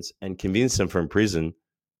opponents and convinced them from prison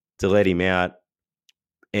to let him out,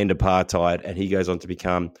 end apartheid, and he goes on to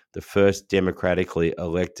become the first democratically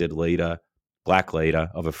elected leader, black leader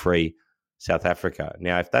of a free South Africa.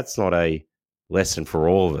 Now, if that's not a lesson for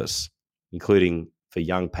all of us, including for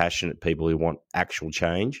young, passionate people who want actual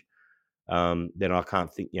change, then I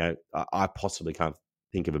can't think, I possibly can't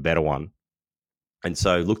think of a better one. And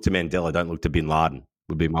so look to Mandela, don't look to Bin Laden,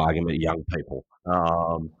 would be my argument to young people.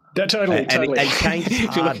 Totally. And change is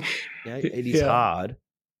hard. It is hard,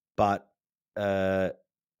 but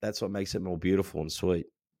that's what makes it more beautiful and sweet.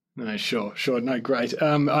 No, sure. No, great.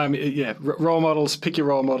 Role models, pick your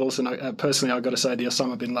role models. And personally, I've got to say the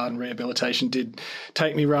Osama bin Laden rehabilitation did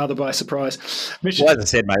take me rather by surprise. Well, as I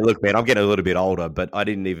said, mate, look, man, I'm getting a little bit older, but I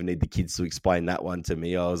didn't even need the kids to explain that one to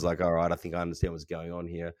me. I was like, all right, I think I understand what's going on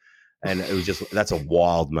here. And it was just, that's a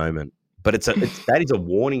wild moment. But that is a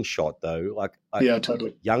warning shot, though.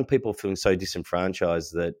 Totally. Young people feeling so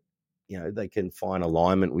disenfranchised that, they can find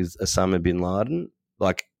alignment with Osama bin Laden.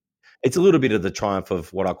 Like, it's a little bit of the triumph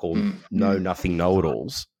of what I call nothing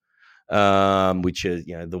know-it-alls, which is,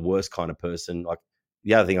 the worst kind of person. Like,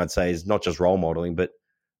 the other thing I'd say is not just role modeling, but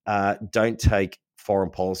don't take foreign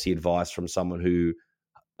policy advice from someone who,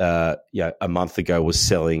 a month ago was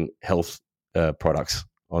selling health products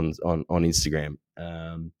on Instagram.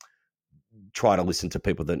 Try to listen to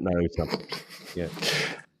people that know something. Yeah,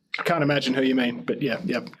 I can't imagine who you mean, but yeah.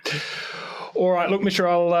 All right, look, Misha,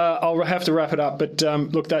 I'll have to wrap it up, but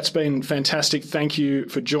look, that's been fantastic. Thank you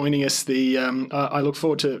for joining us. I look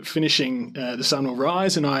forward to finishing The Sun Will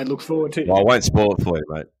Rise, and I look forward to. Well, I won't spoil it for you,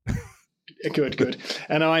 mate. Good.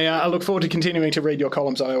 And I look forward to continuing to read your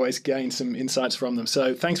columns. I always gain some insights from them.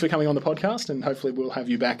 So thanks for coming on the podcast, and hopefully we'll have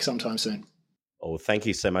you back sometime soon. Oh, thank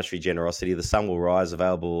you so much for your generosity. The Sun Will Rise,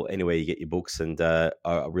 available anywhere you get your books, and I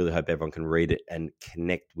really hope everyone can read it and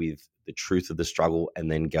connect with the truth of the struggle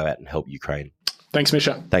and then go out and help Ukraine. Thanks,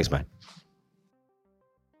 Misha. Thanks, mate.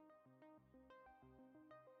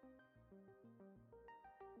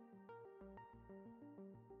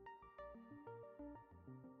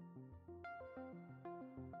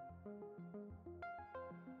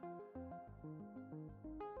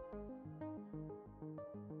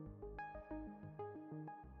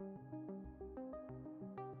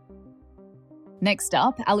 Next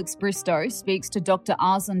up, Alex Bristow speaks to Dr.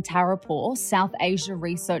 Arzan Tarapur, South Asia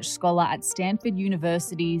Research Scholar at Stanford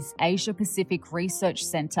University's Asia Pacific Research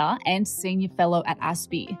Centre and Senior Fellow at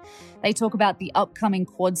ASPI. They talk about the upcoming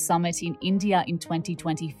Quad Summit in India in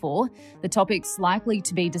 2024, the topics likely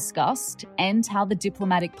to be discussed, and how the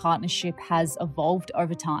diplomatic partnership has evolved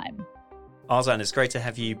over time. Arzan, it's great to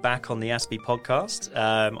have you back on the ASPI podcast.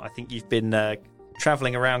 I think you've been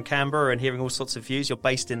travelling around Canberra and hearing all sorts of views. You're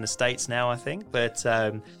based in the States now, I think, but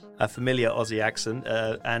a familiar Aussie accent.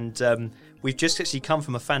 And we've just actually come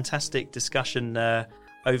from a fantastic discussion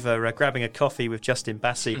over grabbing a coffee with Justin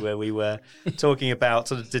Bassey, where we were talking about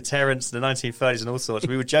sort of deterrence in the 1930s and all sorts.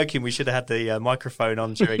 We were joking we should have had the microphone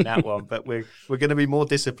on during that one, but we're going to be more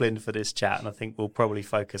disciplined for this chat, and I think we'll probably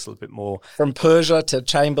focus a little bit more. From Persia to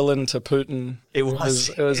Chamberlain to Putin, it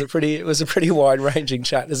was a pretty wide ranging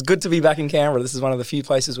chat. It's good to be back in Canberra. This is one of the few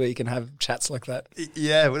places where you can have chats like that.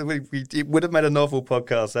 Yeah, it would have made a novel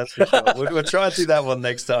podcast, that's for sure. We'll try and do that one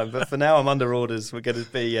next time. But for now, I'm under orders. We're going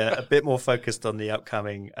to be a bit more focused on the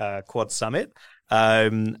upcoming Quad Summit.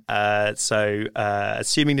 So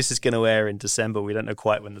assuming this is going to air in December, we don't know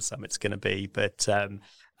quite when the summit's going to be, but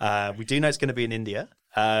we do know it's going to be in India.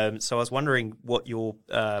 So I was wondering what your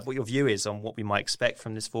view is on what we might expect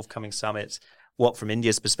from this forthcoming summit, what from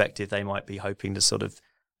India's perspective they might be hoping to sort of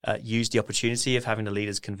use the opportunity of having the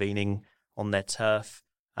leaders convening on their turf.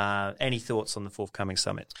 Any thoughts on the forthcoming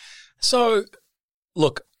summit? So,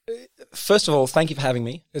 look, first of all, thank you for having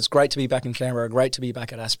me. It's great to be back in Canberra, great to be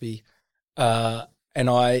back at ASPI. And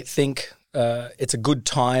I think it's a good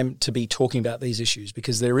time to be talking about these issues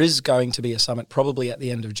because there is going to be a summit probably at the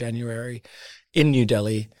end of January in New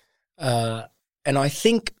Delhi. And I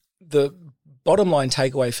think the bottom line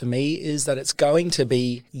takeaway for me is that it's going to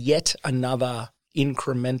be yet another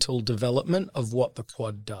incremental development of what the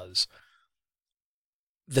Quad does.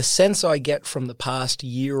 The sense I get from the past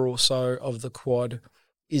year or so of the Quad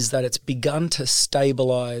is that it's begun to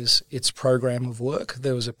stabilise its program of work.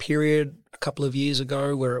 There was a period a couple of years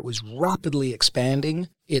ago where it was rapidly expanding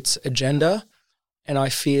its agenda, and I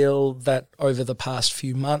feel that over the past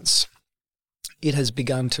few months, it has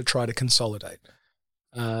begun to try to consolidate,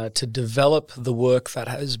 to develop the work that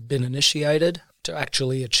has been initiated, to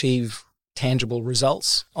actually achieve tangible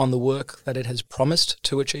results on the work that it has promised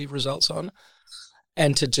to achieve results on.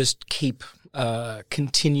 and to just keep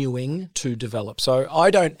continuing to develop. So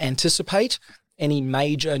I don't anticipate any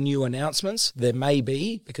major new announcements. There may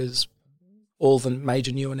be, because all the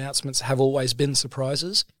major new announcements have always been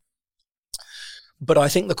surprises. But I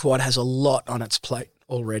think the Quad has a lot on its plate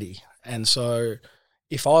already. And so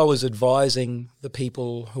if I was advising the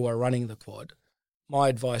people who are running the Quad, my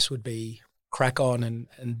advice would be crack on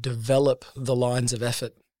and develop the lines of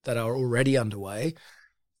effort that are already underway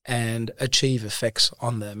and achieve effects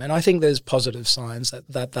on them. And I think there's positive signs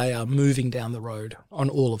that they are moving down the road on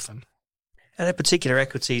all of them. And the particular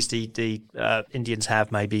equities the Indians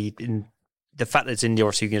have, maybe in the fact that it's India,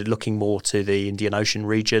 obviously looking more to the Indian Ocean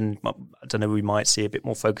region. I don't know, we might see a bit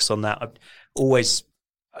more focus on that. I always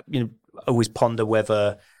ponder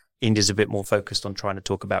whether India's a bit more focused on trying to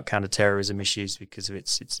talk about counter-terrorism issues because of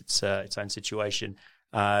its own situation.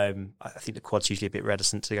 I think the Quad's usually a bit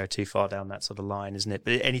reticent to go too far down that sort of line, isn't it?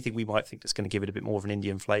 But anything we might think that's going to give it a bit more of an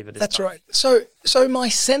Indian flavour. That's time. Right. So my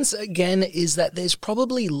sense, again, is that there's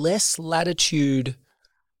probably less latitude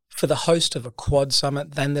for the host of a Quad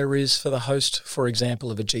summit than there is for the host, for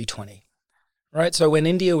example, of a G20. Right? So when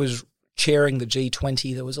India was chairing the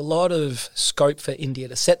G20, there was a lot of scope for India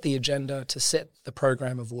to set the agenda, to set the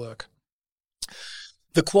program of work.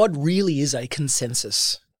 The Quad really is a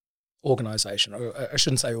consensus organisation, or I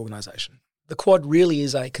shouldn't say organisation. The Quad really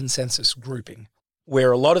is a consensus grouping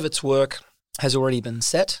where a lot of its work has already been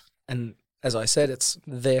set, and as I said, it's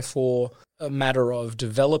therefore a matter of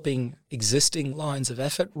developing existing lines of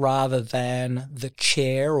effort rather than the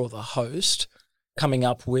chair or the host coming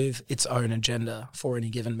up with its own agenda for any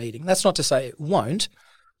given meeting. That's not to say it won't,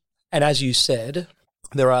 and as you said,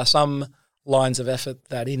 there are some lines of effort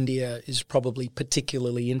that India is probably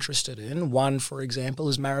particularly interested in. One, for example,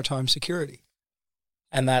 is maritime security.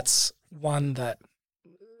 And that's one that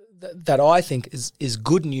I think is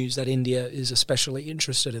good news that India is especially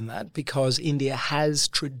interested in that, because India has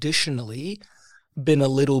traditionally been a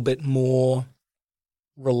little bit more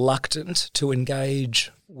reluctant to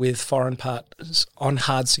engage with foreign partners on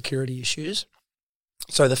hard security issues.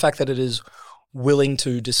 So the fact that it is willing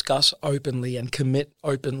to discuss openly and commit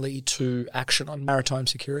openly to action on maritime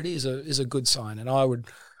security is a good sign. And I would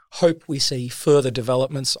hope we see further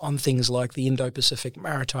developments on things like the Indo-Pacific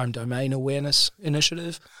Maritime Domain Awareness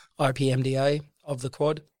Initiative, IPMDA, of the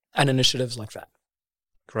Quad, and initiatives like that.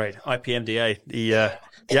 Great. IPMDA.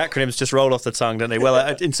 The acronyms just roll off the tongue, don't they?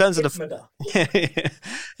 Well, in terms of the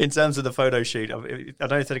photo shoot, I don't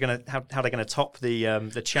know if they're going to how they're going to top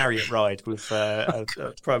the chariot ride with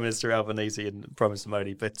Prime Minister Albanese and Prime Minister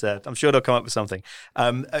Modi, but I'm sure they'll come up with something.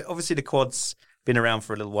 Obviously, the Quad's been around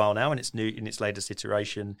for a little while now, and it's new in its latest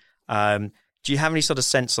iteration. Do you have any sort of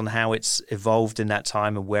sense on how it's evolved in that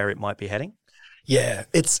time and where it might be heading? Yeah,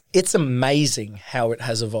 it's amazing how it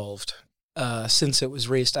has evolved. Since it was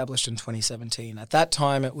re-established in 2017. At that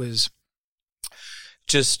time, it was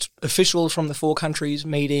just officials from the four countries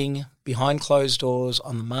meeting behind closed doors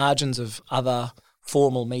on the margins of other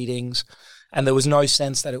formal meetings, and there was no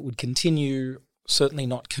sense that it would continue, certainly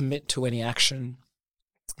not commit to any action.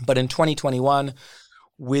 But in 2021,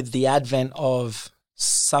 with the advent of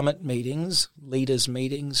summit meetings, leaders'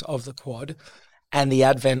 meetings of the Quad, and the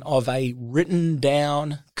advent of a written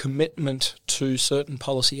down commitment to certain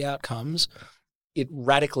policy outcomes, it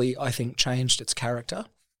radically, I think, changed its character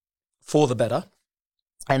for the better.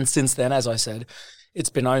 And since then, as I said, it's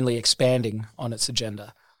been only expanding on its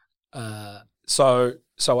agenda. So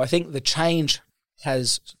I think the change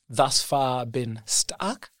has thus far been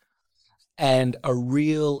stark and a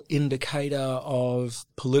real indicator of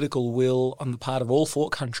political will on the part of all four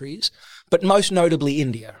countries, but most notably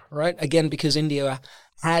India, right? Again, because India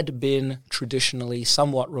had been traditionally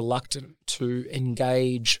somewhat reluctant to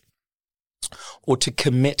engage or to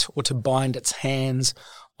commit or to bind its hands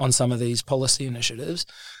on some of these policy initiatives.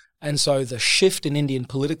 And so the shift in Indian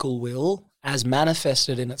political will, as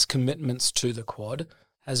manifested in its commitments to the Quad,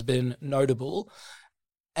 has been notable.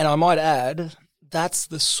 And I might add, that's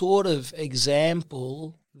the sort of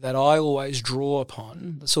example that I always draw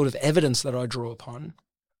upon, the sort of evidence that I draw upon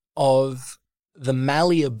of the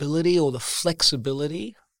malleability or the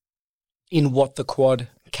flexibility in what the Quad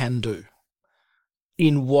can do,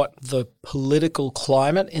 in what the political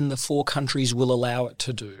climate in the four countries will allow it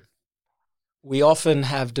to do. We often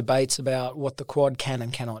have debates about what the Quad can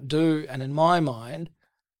and cannot do, and in my mind,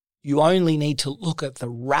 you only need to look at the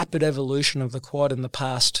rapid evolution of the Quad in the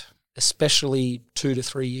past, especially 2 to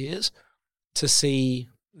 3 years, to see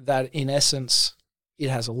that in essence it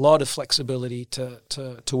has a lot of flexibility to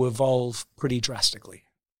evolve pretty drastically.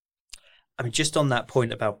 I mean, just on that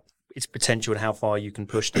point about its potential and how far you can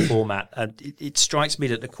push the format. And it strikes me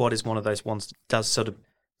that the Quad is one of those ones that does sort of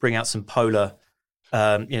bring out some polar,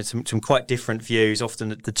 some quite different views,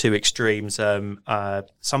 often at the two extremes.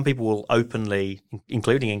 Some people will openly,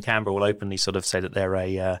 including in Canberra, will openly sort of say that they're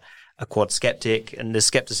a Quad skeptic, and the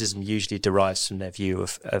skepticism usually derives from their view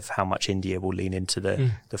of how much India will lean into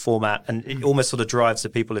the format, and it almost sort of drives the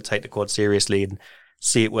people that take the Quad seriously and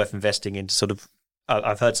see it worth investing in. Sort of,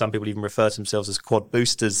 I've heard some people even refer to themselves as Quad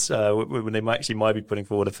boosters when they might be putting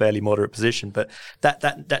forward a fairly moderate position. But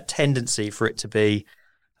that tendency for it to be,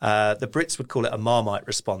 the Brits would call it a Marmite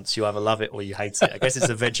response. You either love it or you hate it. I guess it's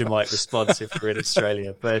a Vegemite response if we're in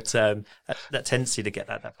Australia. But that tendency to get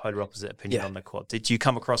that polar opposite opinion on the Quad. Did you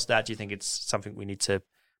come across that? Do you think it's something we need to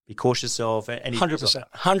be cautious of?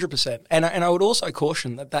 100%. And I would also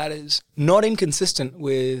caution that is not inconsistent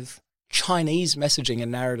with Chinese messaging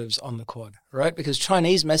and narratives on the Quad, right? Because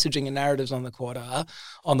Chinese messaging and narratives on the Quad are,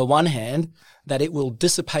 on the one hand, that it will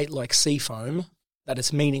dissipate like sea foam, that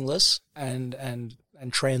it's meaningless and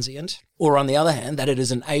transient, or on the other hand, that it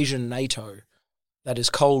is an Asian NATO, that is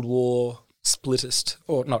Cold War splittist,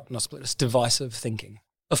 or not splittist, divisive thinking.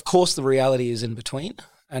 Of course, the reality is in between,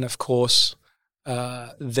 and of course,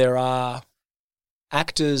 there are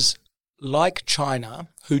actors like China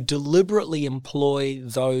who deliberately employ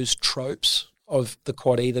those tropes of the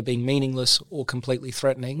Quad either being meaningless or completely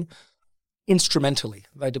threatening instrumentally.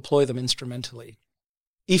 They deploy them instrumentally.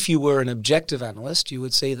 If you were an objective analyst, you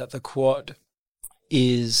would see that the Quad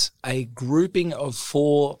is a grouping of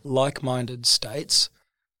 4 like-minded states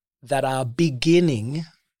that are beginning,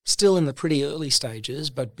 still in the pretty early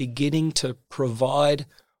stages, but beginning to provide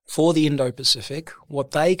for the Indo-Pacific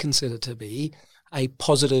what they consider to be a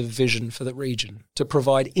positive vision for the region, to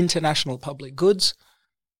provide international public goods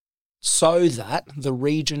so that the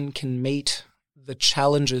region can meet the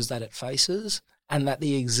challenges that it faces and that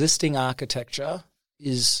the existing architecture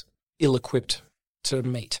is ill-equipped to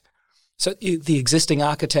meet. So the existing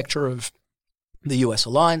architecture of the US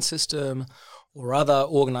alliance system or other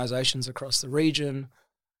organizations across the region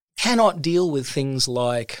cannot deal with things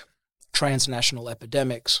like transnational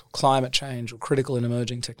epidemics, climate change, or critical and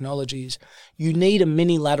emerging technologies. You need a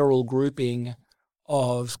minilateral grouping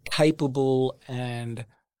of capable and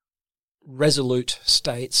resolute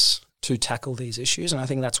states to tackle these issues, and I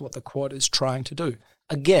think that's what the Quad is trying to do.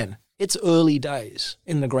 Again, it's early days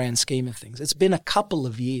in the grand scheme of things. It's been a couple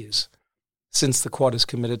of years since the Quad is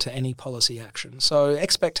committed to any policy action. So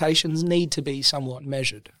expectations need to be somewhat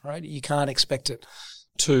measured, right? You can't expect it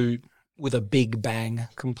to, with a big bang,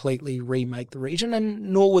 completely remake the region,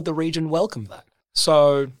 and nor would the region welcome that.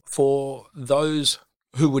 So for those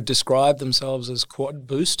who would describe themselves as Quad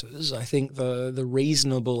boosters, I think the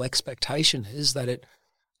reasonable expectation is that it,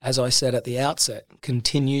 as I said at the outset,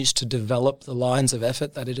 continues to develop the lines of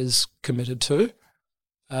effort that it is committed to,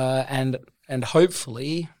 and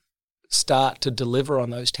hopefully start to deliver on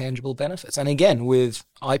those tangible benefits. And again, with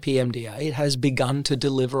IPMDA, it has begun to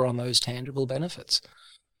deliver on those tangible benefits.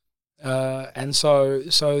 And so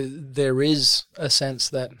there is a sense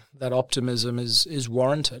that optimism is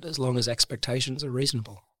warranted as long as expectations are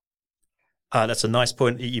reasonable. That's a nice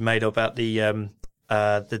point that you made about the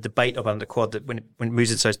debate about the Quad, that when it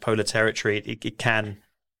moves into those polar territory, it can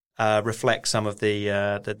reflect some of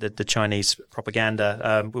the Chinese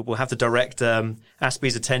propaganda. We'll have to direct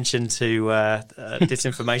ASPI's attention to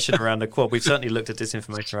disinformation around the Quad. We've certainly looked at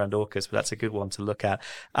disinformation around AUKUS, but that's a good one to look at.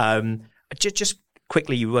 Just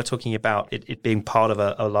quickly, you were talking about it being part of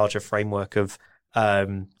a larger framework of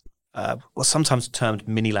sometimes termed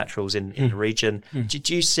minilaterals in the region.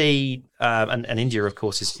 Do you see, and India, of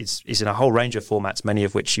course, is in a whole range of formats, many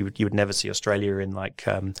of which you would never see Australia in, like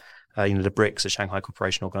the BRICS, the Shanghai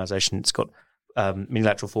Cooperation Organization. It's got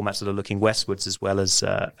minilateral formats that are looking westwards as well as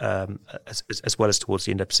towards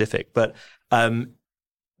the Indo-Pacific. But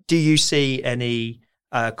do you see any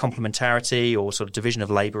complementarity or sort of division of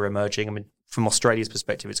labour emerging? I mean, from Australia's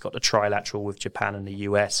perspective, it's got the trilateral with Japan and the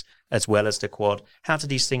US as well as the Quad. How do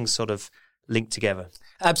these things sort of link together?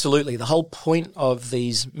 Absolutely. The whole point of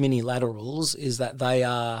these minilaterals is that they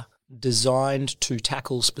are designed to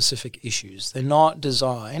tackle specific issues. They're not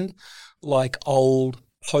designed like old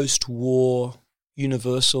post-war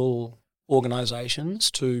universal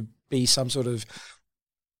organizations to be some sort of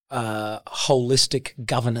holistic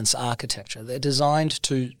governance architecture. They're designed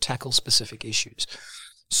to tackle specific issues.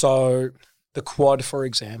 So the Quad, for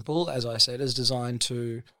example, as I said, is designed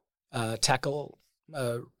to tackle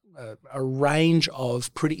a range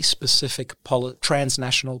of pretty specific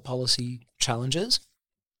transnational policy challenges,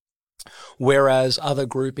 whereas other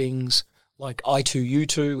groupings like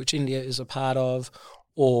I2U2, which India is a part of,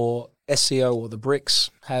 or SCO or the BRICS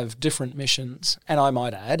have different missions, and I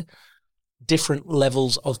might add, different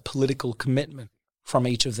levels of political commitment from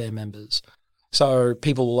each of their members. So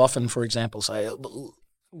people will often, for example, say,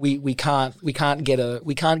 we can't get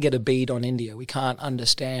a bead on India. We can't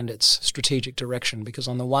understand its strategic direction because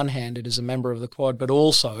on the one hand it is a member of the Quad, but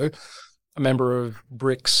also a member of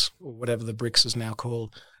BRICS, or whatever the BRICS is now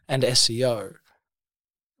called, and SCO.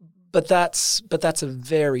 But that's a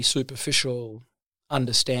very superficial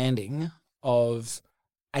understanding of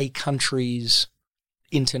a country's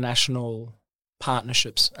international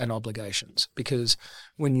partnerships and obligations. Because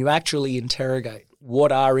when you actually interrogate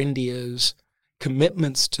what are India's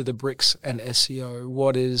commitments to the BRICS and SCO,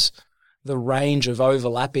 what is the range of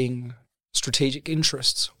overlapping strategic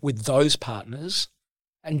interests with those partners,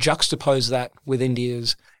 and juxtapose that with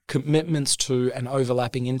India's commitments to and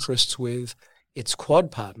overlapping interests with its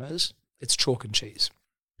Quad partners, it's chalk and cheese.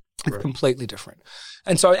 It's completely different.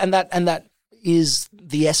 And that is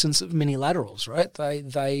the essence of minilaterals, right?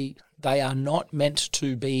 They are not meant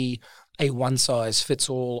to be a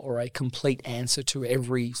one-size-fits-all or a complete answer to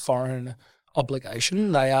every foreign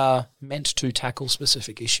obligation. They are meant to tackle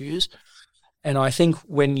specific issues. And I think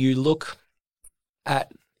when you look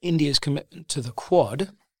at India's commitment to the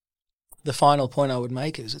Quad, the final point I would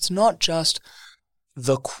make is it's not just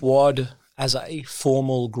the Quad as a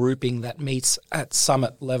formal grouping that meets at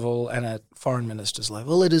summit level and at foreign ministers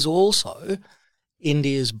level. It is also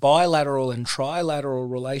India's bilateral and trilateral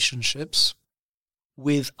relationships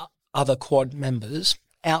with other Quad members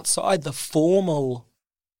outside the formal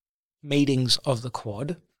meetings of the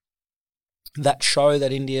Quad that show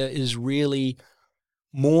that India is really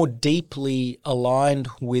more deeply aligned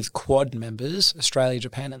with Quad members, Australia,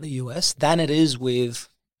 Japan and the US, than it is with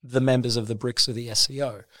the members of the BRICS or the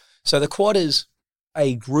SCO. So the Quad is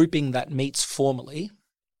a grouping that meets formally,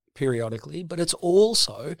 periodically, but it's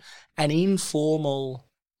also an informal,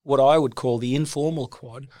 what I would call the informal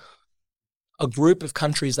Quad, a group of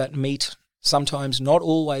countries that meet sometimes not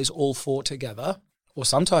always all four together, or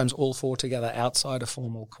sometimes all four together outside a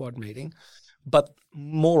formal Quad meeting, but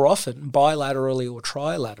more often bilaterally or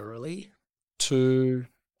trilaterally to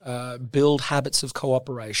build habits of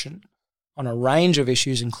cooperation on a range of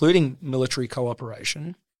issues, including military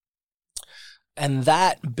cooperation. And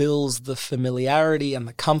that builds the familiarity and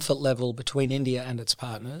the comfort level between India and its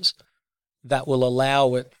partners that will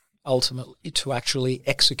allow it ultimately to actually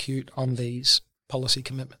execute on these policy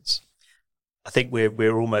commitments. I think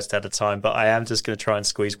we're almost out of time, but I am just going to try and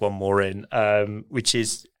squeeze one more in, which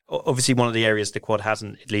is obviously one of the areas the Quad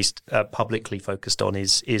hasn't at least publicly focused on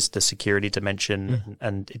is the security dimension,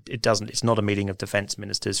 and it's not a meeting of defence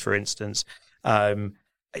ministers, for instance.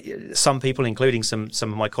 Some people, including some of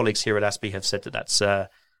my colleagues here at ASPI, have said that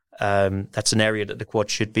that's an area that the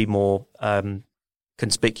Quad should be more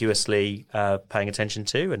conspicuously paying attention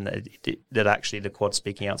to, and that actually the Quad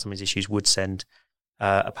speaking out some of these issues would send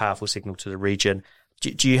a powerful signal to the region.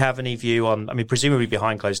 Do you have any view on, I mean, presumably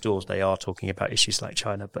behind closed doors they are talking about issues like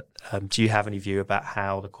China, but do you have any view about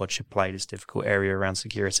how the Quad should play this difficult area around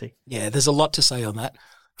security? Yeah, there's a lot to say on that.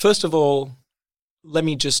 First of all, let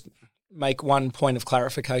me just make one point of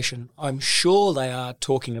clarification. I'm sure they are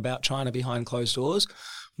talking about China behind closed doors,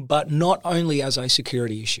 but not only as a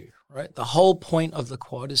security issue, right? The whole point of the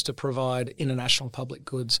Quad is to provide international public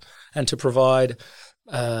goods and to provide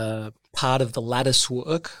part of the lattice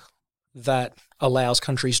work that allows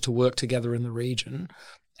countries to work together in the region.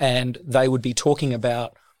 And they would be talking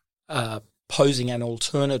about posing an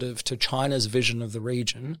alternative to China's vision of the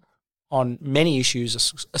region on many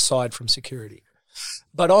issues aside from security.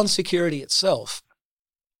 But on security itself,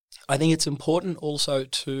 I think it's important also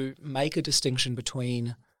to make a distinction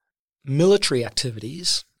between military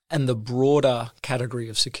activities and the broader category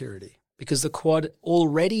of security, because the Quad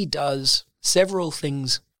already does several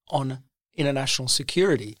things on international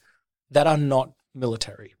security that are not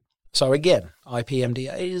military. So again,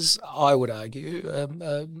 IPMDA is, I would argue,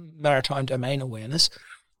 maritime domain awareness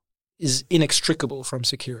is inextricable from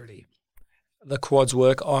security. The Quad's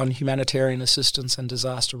work on humanitarian assistance and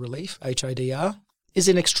disaster relief, HADR, is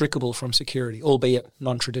inextricable from security, albeit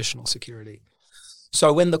non-traditional security.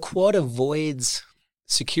 So when the Quad avoids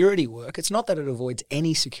security work, it's not that it avoids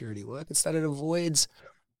any security work, it's that it avoids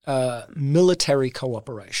military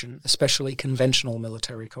cooperation, especially conventional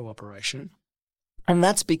military cooperation. And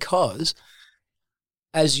that's because,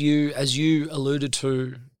 as you alluded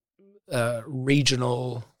to,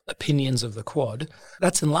 regional opinions of the Quad,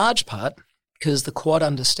 that's in large part because the Quad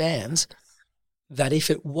understands that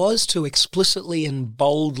if it was to explicitly and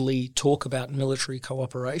boldly talk about military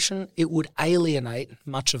cooperation, it would alienate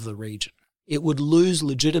much of the region. It would lose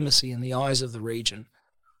legitimacy in the eyes of the region.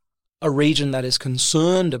 a region that is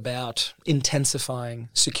concerned about intensifying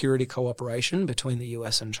security cooperation between the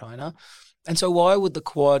US and China. And so why would the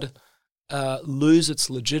Quad lose its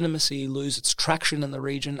legitimacy, lose its traction in the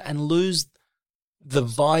region, and lose the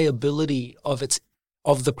viability of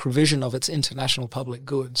the provision of its international public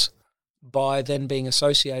goods by then being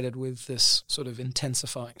associated with this sort of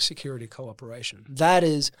intensifying security cooperation?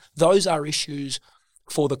 Those are issues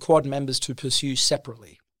for the Quad members to pursue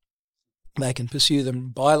separately. They can pursue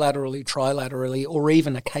them bilaterally, trilaterally, or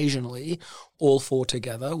even occasionally all four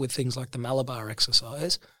together with things like the Malabar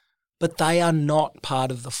exercise. But they are not part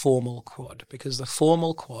of the formal Quad, because the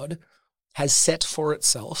formal Quad has set for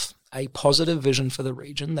itself a positive vision for the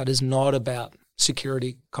region that is not about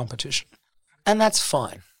security competition. And that's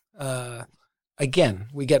fine. Again,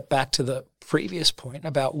 we get back to the previous point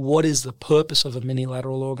about what is the purpose of a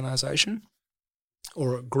minilateral organisation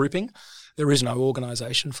or a grouping. There is no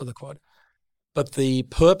organisation for the Quad. But the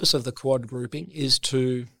purpose of the Quad grouping is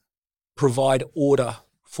to provide order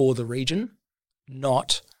for the region,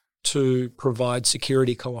 not to provide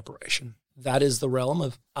security cooperation. That is the realm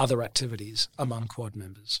of other activities among Quad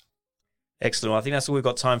members. Excellent. Well, I think that's all we've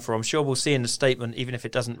got time for. I'm sure we'll see in the statement, even if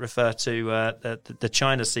it doesn't refer to the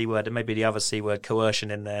China C word and maybe the other C word, coercion,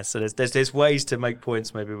 in there. So there's ways to make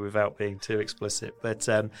points maybe without being too explicit. But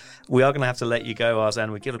we are going to have to let you go,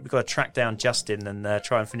 Arzan. We've got to track down Justin and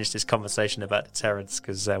try and finish this conversation about deterrence,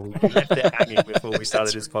 because we left it hanging before we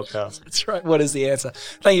started this podcast. That's right. What is the answer?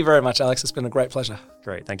 Thank you very much, Alex. It's been a great pleasure.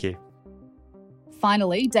 Great. Thank you.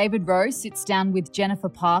 Finally, David Rowe sits down with Jennifer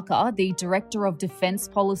Parker, the Director of Defence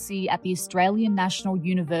Policy at the Australian National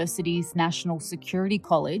University's National Security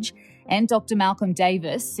College, and Dr. Malcolm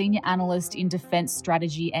Davis, Senior Analyst in Defence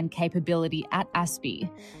Strategy and Capability at ASPI.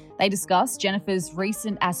 They discuss Jennifer's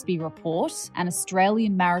recent ASPI report, an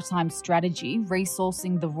Australian maritime strategy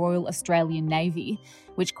resourcing the Royal Australian Navy,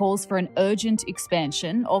 which calls for an urgent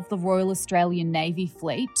expansion of the Royal Australian Navy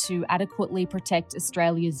fleet to adequately protect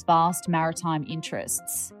Australia's vast maritime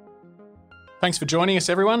interests. Thanks for joining us,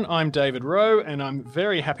 everyone. I'm David Rowe, and I'm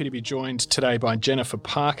very happy to be joined today by Jennifer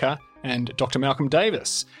Parker and Dr. Malcolm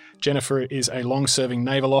Davis. Jennifer is a long-serving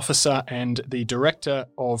naval officer and the Director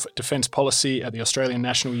of Defence Policy at the Australian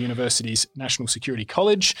National University's National Security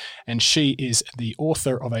College, and she is the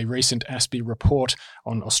author of a recent ASPI report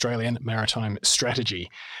on Australian maritime strategy.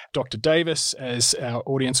 Dr. Davis, as our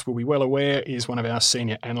audience will be well aware, is one of our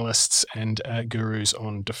senior analysts and gurus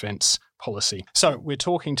on defence policy. So we're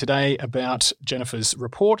talking today about Jennifer's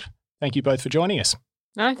report. Thank you both for joining us.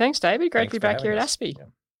 No, thanks, David. Great to be back here at ASPI. Yeah.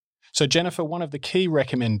 So, Jennifer, one of the key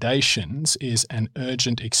recommendations is an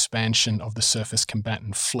urgent expansion of the surface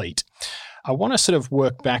combatant fleet. I want to sort of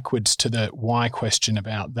work backwards to the why question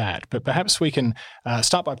about that, but perhaps we can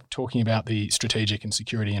start by talking about the strategic and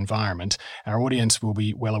security environment. Our audience will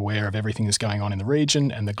be well aware of everything that's going on in the region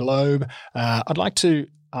and the globe. I'd like to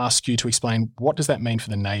ask you to explain, what does that mean for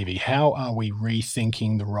the Navy? How are we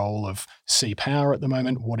rethinking the role of sea power at the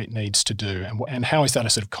moment, what it needs to do, and how is that a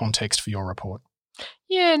sort of context for your report?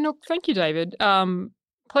 Yeah, no, thank you, David.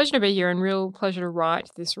 Pleasure to be here and real pleasure to write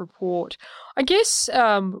this report. I guess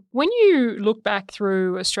when you look back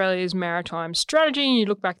through Australia's maritime strategy and you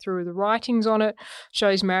look back through the writings on it,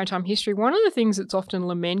 Australia's maritime history, one of the things that's often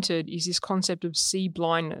lamented is this concept of sea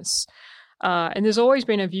blindness. And there's always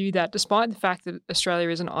been a view that despite the fact that Australia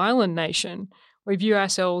is an island nation, we view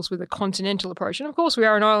ourselves with a continental approach. And of course, we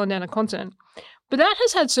are an island and a continent. But that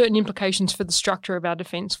has had certain implications for the structure of our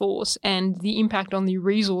Defence Force and the impact on the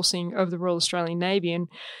resourcing of the Royal Australian Navy. And,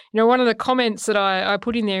 one of the comments that I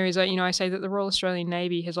put in there is that, I say that the Royal Australian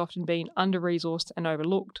Navy has often been under-resourced and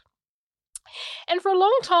overlooked. And for a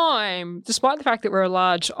long time, despite the fact that we're a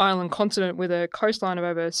large island continent with a coastline of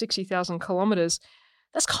over 60,000 kilometres,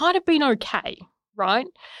 that's kind of been okay, right?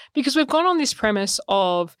 Because we've gone on this premise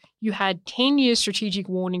of you had 10 years strategic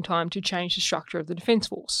warning time to change the structure of the Defence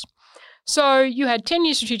Force. So you had 10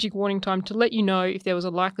 years strategic warning time to let you know if there was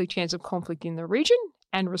a likely chance of conflict in the region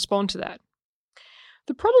and respond to that.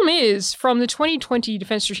 The problem is, from the 2020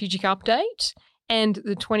 Defence Strategic Update and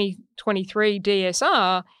the 2023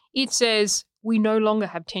 DSR, it says we no longer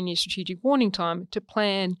have 10 years strategic warning time to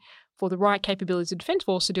plan for the right capabilities of the Defence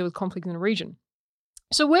Force to deal with conflict in the region.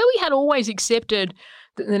 So where we had always accepted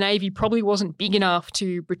that the Navy probably wasn't big enough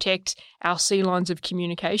to protect our sea lines of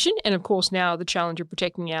communication, and of course now the challenge of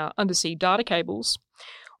protecting our undersea data cables,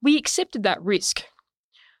 we accepted that risk.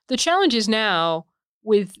 The challenge is now,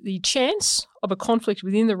 with the chance of a conflict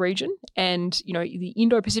within the region, and the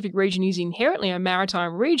Indo-Pacific region is inherently a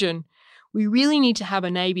maritime region, we really need to have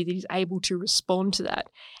a Navy that is able to respond to that.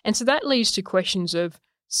 And so that leads to questions of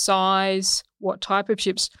size, what type of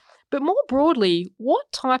ships, But more broadly,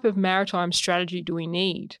 what type of maritime strategy do we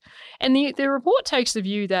need? And the report takes the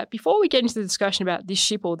view that before we get into the discussion about this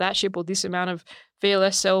ship or this amount of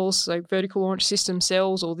VLS cells, so vertical launch system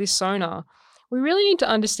cells, or this sonar, we really need to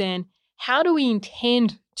understand, how do we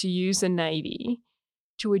intend to use the Navy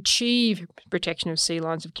to achieve protection of sea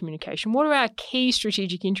lines of communication? What are our key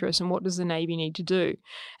strategic interests, and what does the Navy need to do?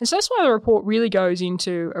 And so that's why the report really goes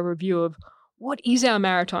into a review of what is our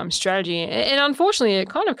maritime strategy. And unfortunately, it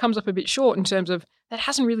kind of comes up a bit short in terms of that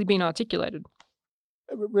hasn't really been articulated.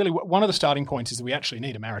 Really, one of the starting points is that we actually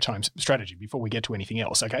need a maritime strategy before we get to anything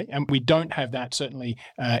else, okay? And we don't have that, certainly,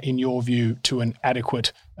 in your view, to an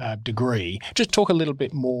adequate degree. Just talk a little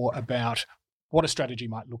bit more about what a strategy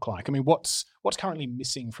might look like. I mean, what's currently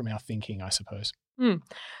missing from our thinking, I suppose?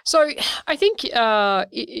 So I think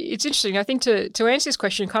it's interesting. I think to answer this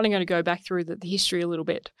question, I'm kind of going to go back through the history a little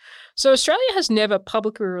bit. So Australia has never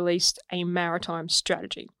publicly released a maritime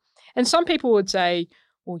strategy. And some people would say,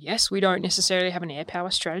 well, yes, we don't necessarily have an air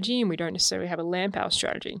power strategy and we don't necessarily have a land power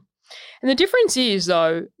strategy. And the difference is,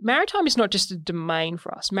 though, maritime is not just a domain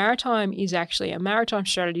for us. Maritime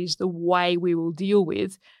strategy is the way we will deal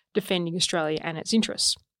with defending Australia and its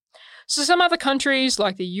interests. So some other countries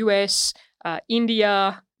like the US,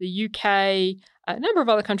 India, the UK, a number of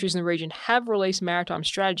other countries in the region have released maritime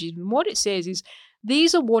strategies. And what it says is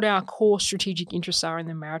these are what our core strategic interests are in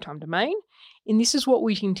the maritime domain, and this is what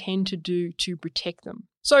we intend to do to protect them.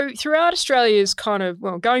 So throughout Australia's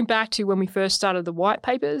going back to when we first started the white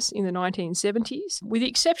papers in the 1970s, with the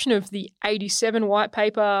exception of the 87 white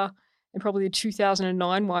paper and probably the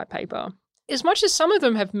 2009 white paper, as much as some of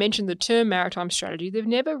them have mentioned the term maritime strategy, they've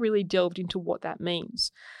never really delved into what that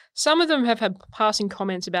means. Some of them have had passing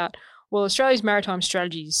comments about, well, Australia's maritime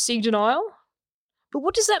strategy is sea denial. But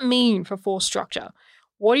what does that mean for force structure?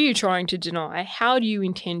 What are you trying to deny? How do you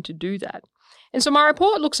intend to do that? And so my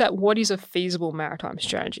report looks at what is a feasible maritime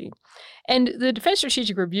strategy. And the Defence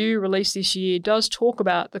Strategic Review released this year does talk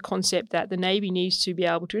about the concept that the Navy needs to be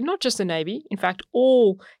able to, not just the Navy, in fact,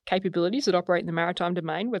 all capabilities that operate in the maritime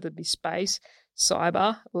domain, whether it be space,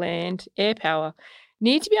 cyber, land, air power,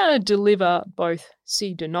 need to be able to deliver both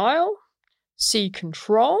sea denial, sea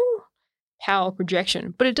control, power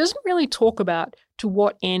projection. But it doesn't really talk about to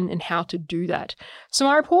what end and how to do that. So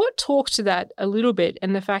my report talks to that a little bit,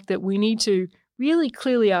 and the fact that we need to really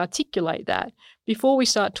clearly articulate that before we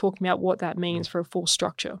start talking about what that means for a force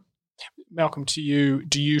structure. Malcolm, to you,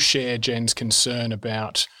 do you share Jen's concern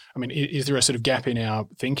about, I mean, is there a sort of gap in our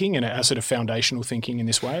thinking and our sort of foundational thinking in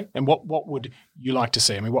this way? And what would you like to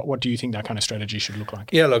see? I mean, what do you think that kind of strategy should look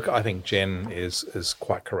like? Yeah, look, I think Jen is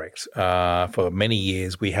quite correct. For many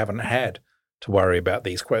years, we haven't had to worry about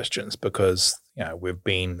these questions because, we've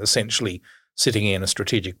been essentially sitting in a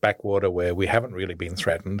strategic backwater where we haven't really been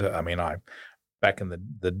threatened. I mean, back in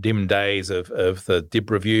the dim days of the DIB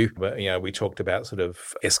review, we talked about sort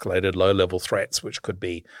of escalated low-level threats, which could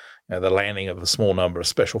be the landing of a small number of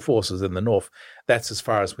special forces in the north. That's as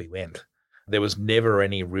far as we went. There was never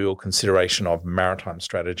any real consideration of maritime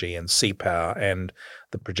strategy and sea power and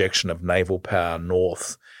the projection of naval power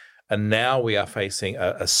north. And now we are facing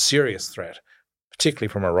a serious threat, particularly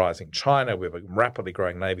from a rising China. We have a rapidly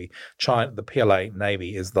growing navy. The PLA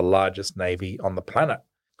Navy is the largest navy on the planet,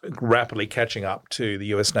 rapidly catching up to the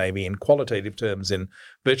US Navy in qualitative terms in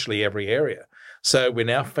virtually every area. So we're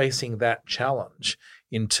now facing that challenge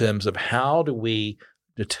in terms of how do we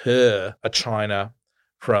deter a China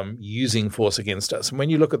from using force against us. And when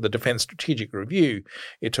you look at the Defence Strategic Review,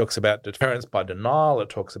 it talks about deterrence by denial, it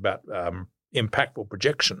talks about impactful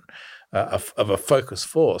projection of a focused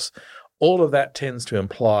force. All of that tends to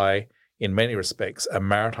imply, in many respects, a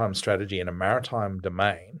maritime strategy and a maritime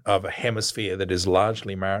domain of a hemisphere that is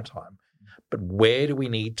largely maritime. But where do we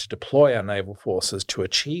need to deploy our naval forces to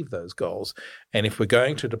achieve those goals? And if we're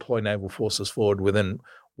going to deploy naval forces forward within,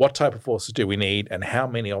 what type of forces do we need and how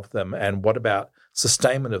many of them? And what about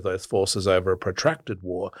sustainment of those forces over a protracted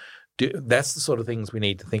war? That's the sort of things we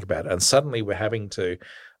need to think about. And suddenly we're having to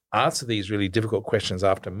answer these really difficult questions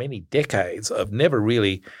after many decades of never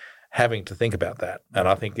really having to think about that. And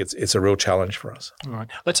I think it's a real challenge for us. All right.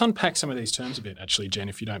 Let's unpack some of these terms a bit, actually, Jen,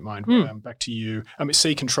 if you don't mind. Back to you.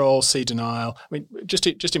 Sea control, sea denial. I mean, just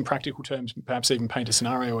in practical terms, perhaps even paint a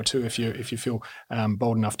scenario or two if you feel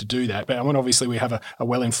bold enough to do that. But I mean, obviously we have a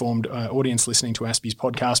well-informed audience listening to ASPI's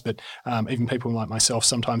podcast, but even people like myself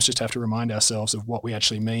sometimes just have to remind ourselves of what we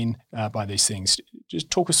actually mean by these things. Just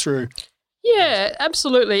talk us through. Yeah,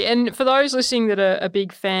 absolutely. And for those listening that are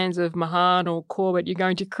big fans of Mahan or Corbett, you're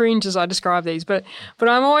going to cringe as I describe these, but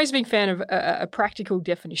I'm always a big fan of a practical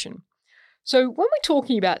definition. So when we're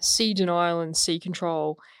talking about sea denial and sea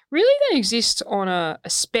control, really they exist on a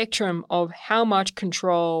spectrum of how much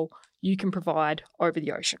control you can provide over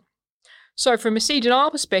the ocean. So from a sea denial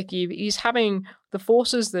perspective, it is having the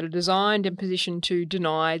forces that are designed and positioned to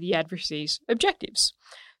deny the adversary's objectives.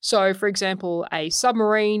 So, for example, a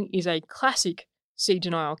submarine is a classic sea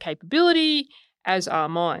denial capability, as are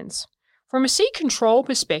mines. From a sea control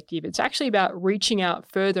perspective, it's actually about reaching out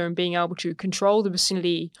further and being able to control the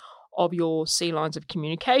vicinity of your sea lines of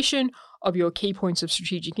communication, of your key points of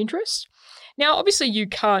strategic interest. Now, obviously, you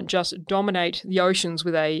can't just dominate the oceans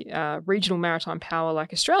with a regional maritime power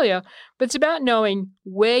like Australia, but it's about knowing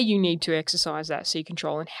where you need to exercise that sea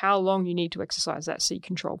control and how long you need to exercise that sea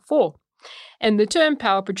control for. And the term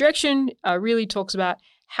power projection really talks about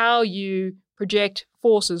how you project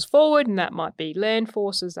forces forward, and that might be land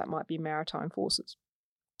forces, that might be maritime forces.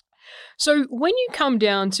 So when you come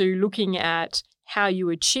down to looking at how you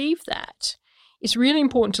achieve that, it's really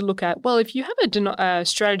important to look at, well, if you have a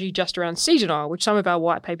strategy just around sea denial, which some of our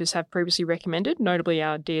white papers have previously recommended, notably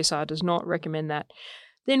our DSR does not recommend that,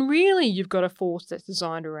 then really you've got a force that's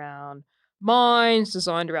designed around mines,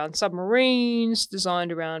 designed around submarines,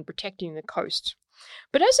 designed around protecting the coast.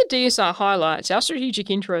 But as the DSR highlights, our strategic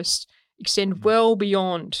interests extend well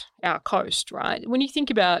beyond our coast, right? When you think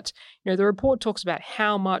about, the report talks about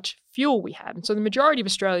how much fuel we have. And so the majority of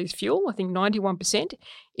Australia's fuel, I think 91%,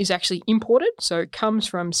 is actually imported. So it comes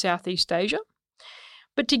from Southeast Asia.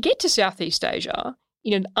 But to get to Southeast Asia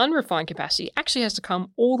in an unrefined capacity, it actually has to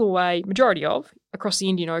come all the way, majority of, across the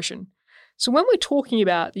Indian Ocean. So when we're talking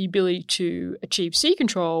about the ability to achieve sea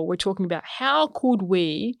control, we're talking about how could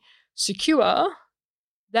we secure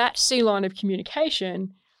that sea line of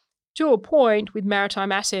communication to a point with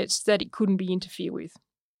maritime assets that it couldn't be interfered with.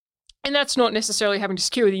 And that's not necessarily having to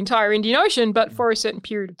secure the entire Indian Ocean, but for a certain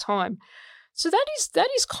period of time. So that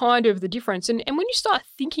is kind of the difference. And when you start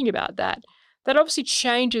thinking about that, that obviously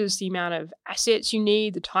changes the amount of assets you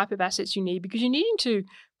need, the type of assets you need, because you're needing to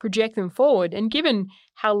project them forward. And given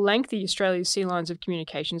how lengthy Australia's sea lines of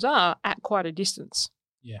communications are, at quite a distance.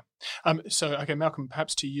 Yeah. Okay, Malcolm,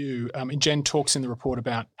 perhaps to you. And Jen talks in the report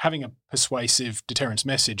about having a persuasive deterrence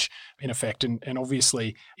message, in effect. And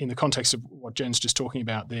obviously, in the context of what Jen's just talking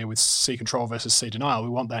about there with sea control versus sea denial, we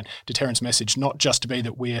want that deterrence message not just to be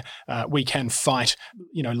that we can fight,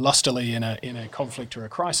 lustily in a conflict or a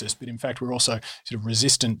crisis, but in fact, we're also sort of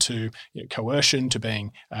resistant to coercion, to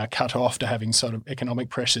being cut off, to having sort of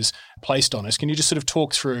economic pressures placed on us. Can you just sort of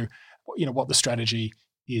talk through, what the strategy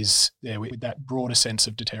is there with that broader sense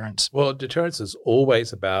of deterrence? Well, deterrence is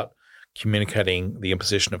always about communicating the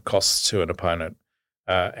imposition of costs to an opponent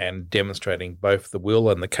and demonstrating both the will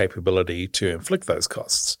and the capability to inflict those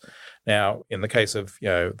costs. Now, in the case of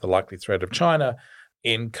the likely threat of China,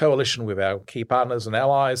 in coalition with our key partners and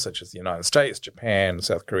allies, such as the United States, Japan,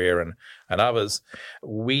 South Korea, and others,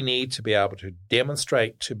 we need to be able to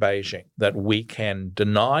demonstrate to Beijing that we can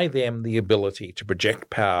deny them the ability to project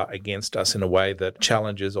power against us in a way that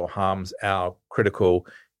challenges or harms our critical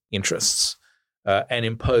interests and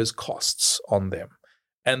impose costs on them.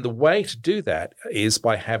 And the way to do that is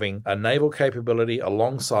by having a naval capability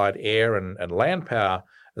alongside air and land power,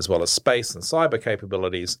 as well as space and cyber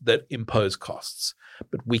capabilities that impose costs.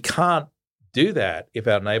 But we can't do that if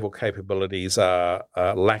our naval capabilities are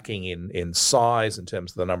lacking in size in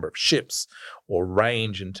terms of the number of ships, or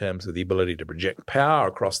range in terms of the ability to project power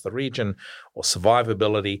across the region, or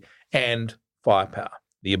survivability and firepower,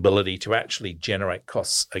 the ability to actually generate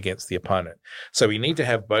costs against the opponent. So we need to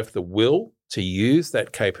have both the will to use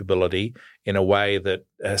that capability in a way that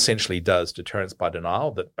essentially does deterrence by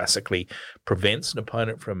denial, that basically prevents an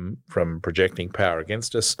opponent from projecting power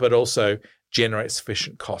against us, but also generates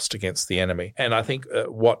sufficient cost against the enemy. And I think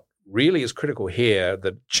what really is critical here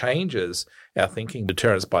that changes our thinking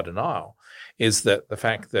deterrence by denial is that the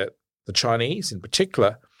fact that the Chinese in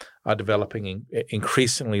particular are developing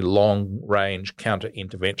increasingly long-range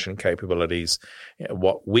counter-intervention capabilities,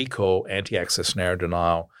 what we call anti-access narrow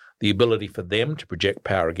denial, the ability for them to project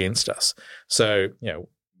power against us. So,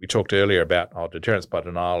 we talked earlier about deterrence by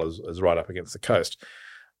denial is right up against the coast.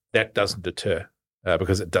 That doesn't deter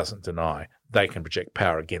because it doesn't deny. They can project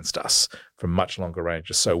power against us from much longer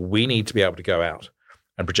ranges. So we need to be able to go out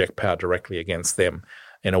and project power directly against them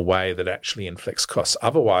in a way that actually inflicts costs.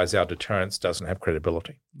 Otherwise, our deterrence doesn't have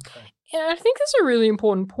credibility. Okay. Yeah, I think that's a really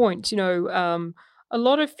important point. A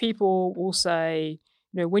lot of people will say,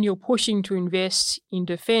 when you're pushing to invest in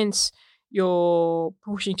defense, you're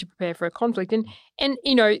pushing to prepare for a conflict. And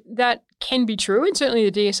that can be true. And certainly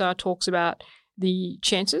the DSR talks about the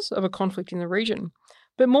chances of a conflict in the region.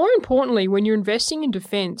 But more importantly, when you're investing in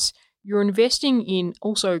defense, you're investing in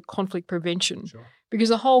also conflict prevention. Sure. Because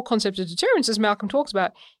the whole concept of deterrence, as Malcolm talks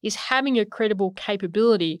about, is having a credible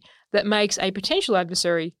capability that makes a potential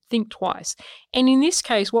adversary think twice. And in this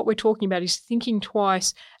case, what we're talking about is thinking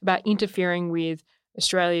twice about interfering with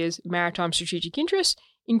Australia's maritime strategic interests,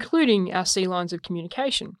 including our sea lines of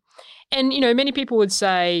communication. And, many people would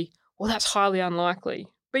say, well, that's highly unlikely.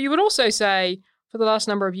 But you would also say, for the last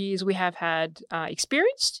number of years, we have had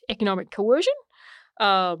experienced economic coercion,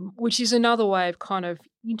 which is another way of kind of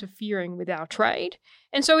interfering with our trade.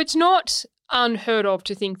 And so it's not unheard of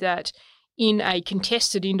to think that in a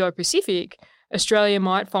contested Indo-Pacific, Australia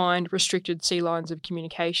might find restricted sea lines of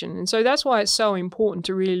communication. And so that's why it's so important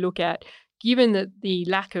to really look at, given that the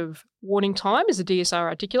lack of warning time, as the DSR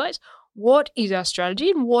articulates, what is our strategy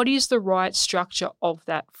and what is the right structure of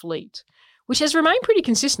that fleet, which has remained pretty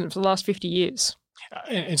consistent for the last 50 years.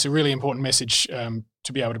 It's a really important message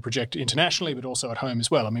to be able to project internationally, but also at home as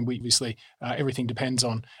well. I mean, we obviously everything depends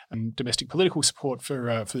on domestic political support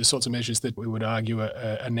for the sorts of measures that we would argue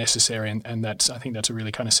are necessary, and I think that's a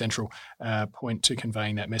really kind of central point to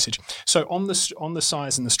conveying that message. So on the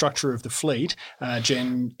size and the structure of the fleet,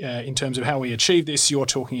 Jen, in terms of how we achieve this, you're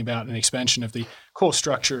talking about an expansion of the core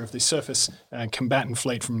structure of the surface combatant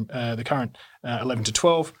fleet from the current 11 to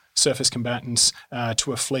 12 surface combatants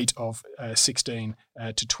to a fleet of 16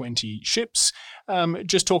 to 20 ships.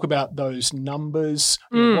 Just talk about those numbers.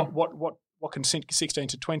 What can 16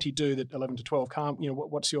 to 20 do that 11 to 12 can't?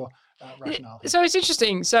 What's your rationale? So it's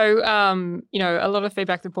interesting. So, a lot of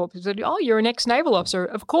feedback that people said, oh, you're an ex-naval officer.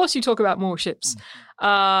 Of course you talk about more ships.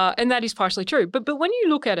 And that is partially true. But when you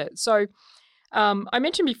look at it, so I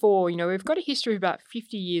mentioned before, we've got a history of about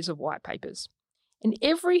 50 years of white papers. And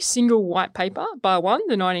every single white paper, bar one,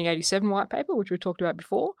 the 1987 white paper, which we talked about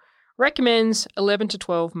before, recommends 11 to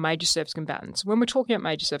 12 major surface combatants. When we're talking about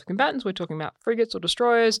major surface combatants, we're talking about frigates or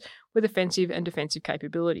destroyers with offensive and defensive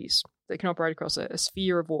capabilities that can operate across a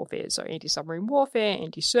sphere of warfare. So anti-submarine warfare,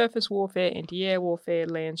 anti-surface warfare, anti-air warfare,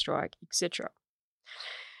 land strike, etc.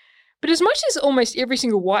 But as much as almost every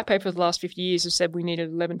single white paper of the last 50 years has said we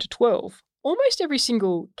needed 11 to 12, almost every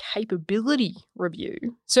single capability review,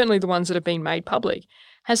 certainly the ones that have been made public,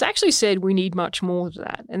 has actually said we need much more than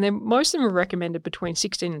that. And then most of them have recommended between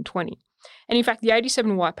 16 and 20. And in fact, the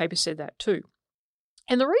 87 white paper said that too.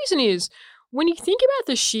 And the reason is, when you think about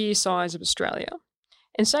the sheer size of Australia,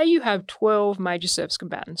 and say you have 12 major surface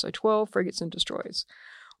combatants, so 12 frigates and destroyers,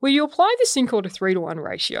 well, you apply this thing called a 3-to-1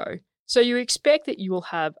 ratio. So you expect that you will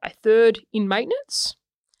have a third in maintenance,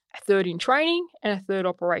 a third in training, and a third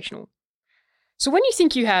operational. So when you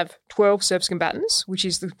think you have 12 surface combatants, which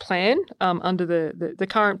is the plan under the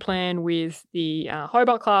current plan with the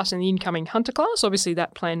Hobart class and the incoming Hunter class, obviously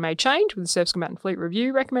that plan may change with the surface combatant fleet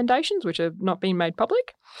review recommendations, which have not been made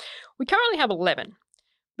public. We currently have 11.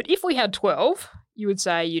 But if we had 12, you would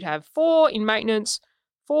say you'd have 4 in maintenance,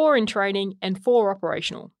 4 in training, and 4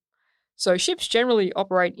 operational. So ships generally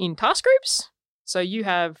operate in task groups. So you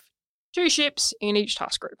have 2 ships in each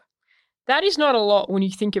task group. That is not a lot when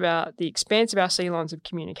you think about the expanse of our sea lines of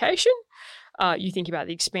communication. You think about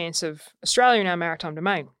the expanse of Australia and our maritime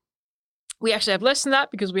domain. We actually have less than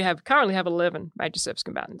that because we currently have 11 major surface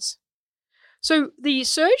combatants. So the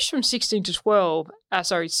surge from 16 to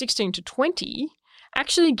 20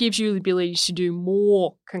 actually gives you the ability to do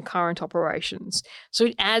more concurrent operations. So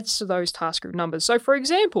it adds to those task group numbers. So for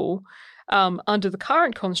example, under the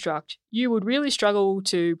current construct, you would really struggle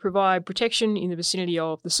to provide protection in the vicinity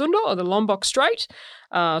of the Sunda or the Lombok Strait,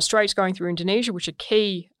 straits going through Indonesia, which are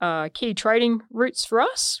key trading routes for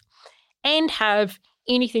us, and have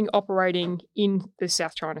anything operating in the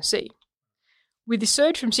South China Sea. With the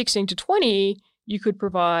surge from 16 to 20, you could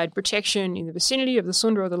provide protection in the vicinity of the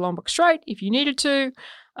Sunda or the Lombok Strait if you needed to,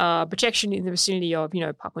 protection in the vicinity of,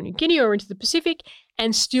 Papua New Guinea or into the Pacific,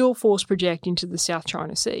 and still force project into the South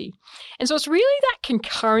China Sea. And so it's really that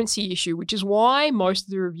concurrency issue, which is why most of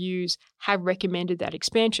the reviews have recommended that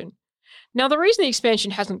expansion. Now, the reason the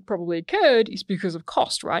expansion hasn't probably occurred is because of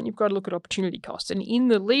cost, right? And you've got to look at opportunity cost. And in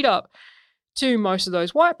the lead up to most of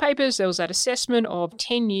those white papers, there was that assessment of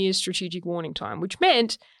 10 years strategic warning time, which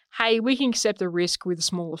meant, hey, we can accept the risk with a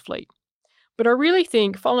smaller fleet. But I really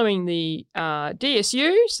think following the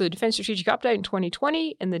DSU, so the Defence Strategic Update in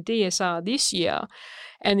 2020, and the DSR this year,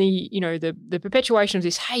 and the perpetuation of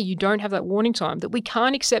this, hey, you don't have that warning time, that we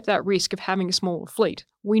can't accept that risk of having a smaller fleet.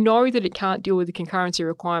 We know that it can't deal with the concurrency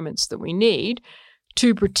requirements that we need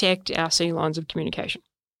to protect our sea lines of communication.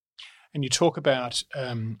 and you talk about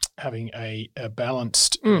having a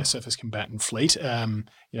balanced surface combatant fleet.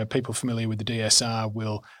 People familiar with the DSR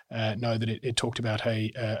will know that it talked about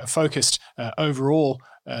a focused overall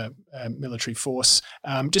military force.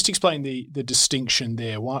 Just explain the distinction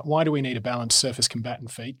there. Why do we need a balanced surface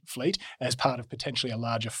combatant fleet as part of potentially a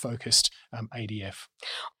larger focused ADF?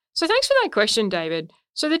 So thanks for that question, David.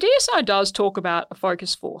 So the DSR does talk about a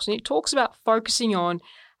focused force, and it talks about focusing on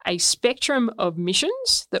a spectrum of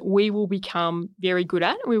missions that we will become very good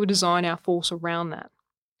at, and we will design our force around that.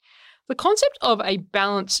 The concept of a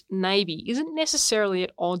balanced Navy isn't necessarily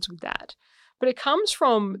at odds with that, but it comes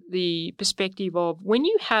from the perspective of when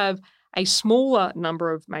you have a smaller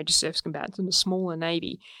number of major surface combatants and a smaller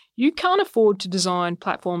Navy, you can't afford to design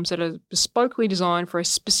platforms that are bespokely designed for a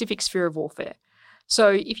specific sphere of warfare. So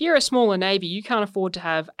if you're a smaller Navy, you can't afford to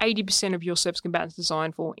have 80% of your surface combatants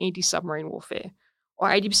designed for anti-submarine warfare or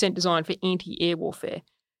 80% designed for anti-air warfare.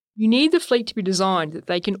 You need the fleet to be designed that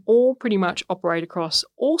they can all pretty much operate across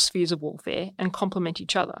all spheres of warfare and complement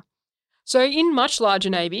each other. So in much larger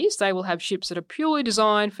navies, they will have ships that are purely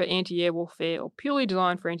designed for anti-air warfare or purely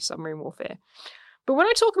designed for anti-submarine warfare. But when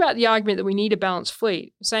I talk about the argument that we need a balanced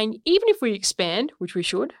fleet, I'm saying even if we expand, which we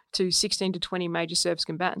should, to 16 to 20 major surface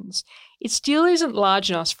combatants, it still isn't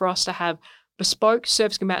large enough for us to have bespoke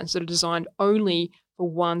surface combatants that are designed only for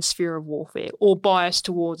one sphere of warfare or biased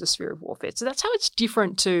towards a sphere of warfare. So that's how it's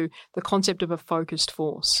different to the concept of a focused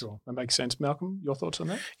force. Sure, that makes sense. Malcolm, your thoughts on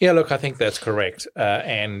that? Yeah, look, I think that's correct.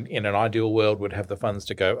 And in an ideal world, would have the funds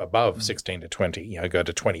to go above 16 to 20, go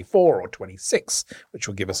to 24 or 26, which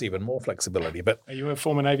will give us even more flexibility. But are you a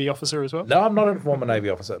former Navy officer as well? No, I'm not a former Navy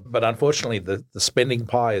officer. But unfortunately, the spending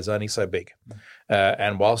pie is only so big.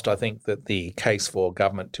 And whilst I think that the case for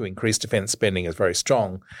government to increase defence spending is very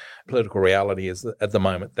strong, political reality is that at the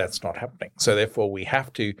moment that's not happening. So therefore we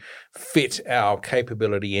have to fit our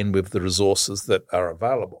capability in with the resources that are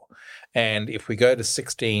available. And if we go to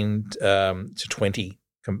 16 to 20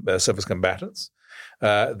 surface combatants,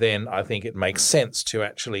 then I think it makes sense to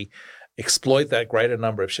actually exploit that greater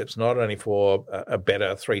number of ships, not only for a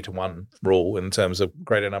better 3-to-1 rule in terms of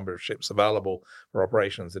greater number of ships available for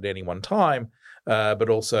operations at any one time, but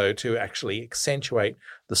also to actually accentuate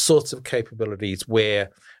the sorts of capabilities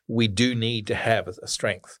where we do need to have a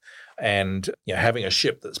strength. And having a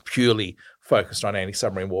ship that's purely focused on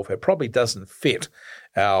anti-submarine warfare probably doesn't fit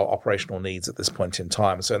our operational needs at this point in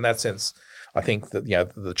time. So in that sense, I think that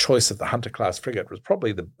the choice of the Hunter-class frigate was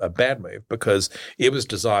probably a bad move because it was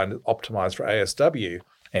designed, optimized for ASW,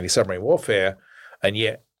 anti-submarine warfare, and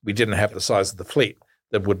yet we didn't have the size of the fleet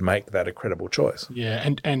that would make that a credible choice. Yeah,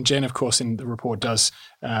 and Jen, of course, in the report does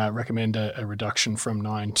recommend a reduction from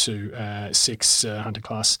 9 to 6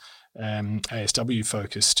 Hunter-class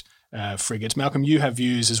ASW-focused frigates. Malcolm, you have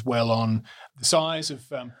views as well on the size of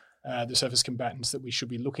the surface combatants that we should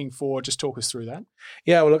be looking for. Just talk us through that.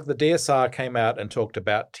 Yeah, well, look, the DSR came out and talked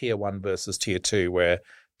about Tier 1 versus Tier 2, where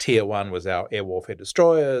Tier 1 was our air warfare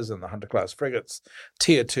destroyers and the Hunter-class frigates.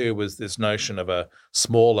 Tier 2 was this notion of a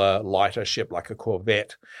smaller, lighter ship like a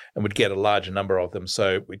corvette, and would get a larger number of them.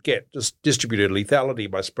 So we'd get just distributed lethality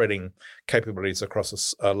by spreading capabilities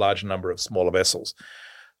across a larger number of smaller vessels.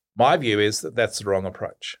 My view is that that's the wrong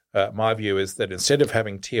approach. My view is that instead of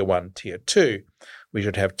having Tier 1, Tier 2, we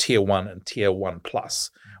should have Tier 1 and Tier 1 plus,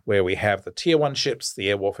 where we have the Tier 1 ships, the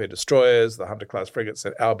air warfare destroyers, the Hunter-class frigates,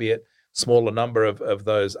 albeit smaller number of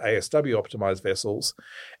those ASW-optimized vessels,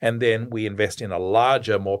 and then we invest in a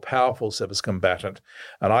larger, more powerful surface combatant.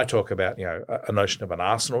 And I talk about, a notion of an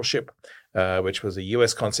arsenal ship, which was a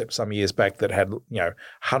US concept some years back that had,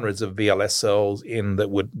 hundreds of VLS cells in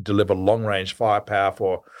that would deliver long-range firepower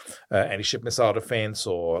for anti-ship missile defense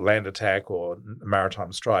or land attack or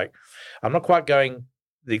maritime strike. I'm not quite going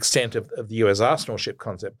the extent of the US arsenal ship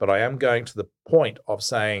concept, but I am going to the point of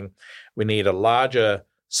saying we need a larger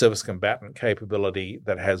surface combatant capability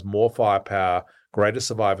that has more firepower, greater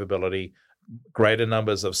survivability, greater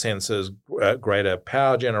numbers of sensors, greater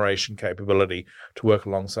power generation capability to work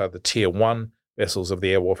alongside the Tier 1 vessels of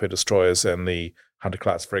the air warfare destroyers and the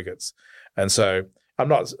Hunter-class frigates. And so I'm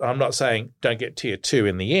not saying don't get Tier 2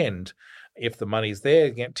 in the end. If the money's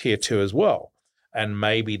there, get Tier 2 as well. And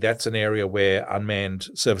maybe that's an area where unmanned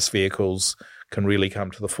surface vehicles can really come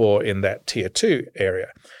to the fore in that Tier 2 area.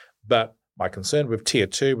 But my concern with Tier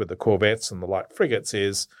 2, with the corvettes and the light frigates,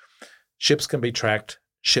 is ships can be tracked,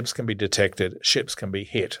 ships can be detected, ships can be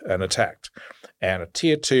hit and attacked. And a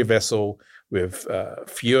Tier 2 vessel with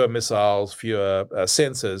fewer missiles, fewer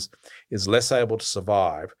sensors is less able to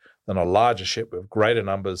survive than a larger ship with greater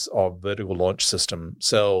numbers of vertical launch system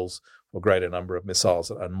cells or greater number of missiles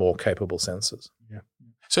and more capable sensors. Yeah.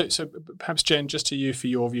 So perhaps, Jen, just to you for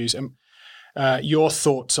your views, your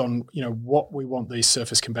thoughts on what we want these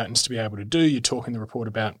surface combatants to be able to do. You talk in the report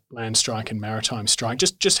about land strike and maritime strike.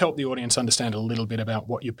 Just help the audience understand a little bit about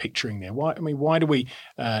what you're picturing there. Why do we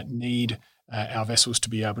need our vessels to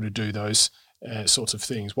be able to do those sorts of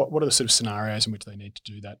things? What are the sort of scenarios in which they need to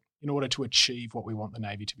do that in order to achieve what we want the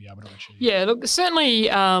Navy to be able to achieve? Yeah, look, certainly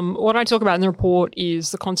what I talk about in the report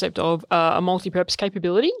is the concept of a multi-purpose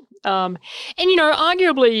capability. And,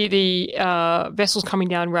 arguably the vessels coming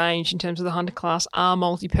down range in terms of the Hunter class are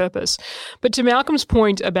multi-purpose. But to Malcolm's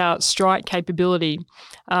point about strike capability,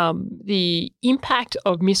 the impact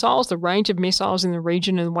of missiles, the range of missiles in the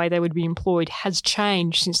region and the way they would be employed has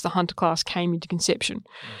changed since the Hunter class came into conception.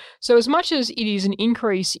 So as much as it is an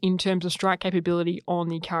increase in terms of strike capability on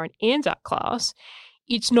the current Anzac class,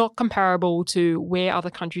 it's not comparable to where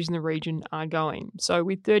other countries in the region are going. So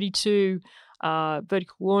with 32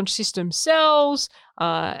 vertical launch system cells,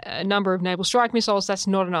 a number of naval strike missiles, that's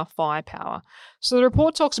not enough firepower. So the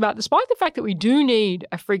report talks about, despite the fact that we do need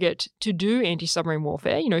a frigate to do anti-submarine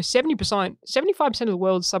warfare, 75% of the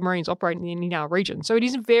world's submarines operate in our region. So it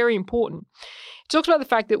is very important. It talks about the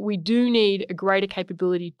fact that we do need a greater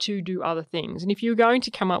capability to do other things. And if you're going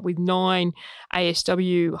to come up with 9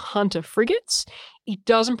 ASW Hunter frigates, it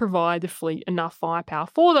doesn't provide the fleet enough firepower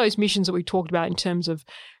for those missions that we talked about in terms of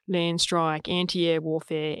land strike, anti-air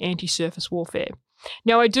warfare, anti-surface warfare.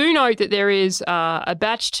 Now, I do note that there is a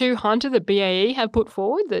Batch 2 Hunter that BAE have put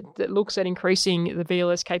forward that looks at increasing the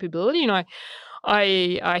VLS capability, and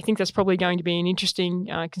I think that's probably going to be an interesting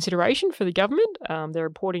consideration for the government. They're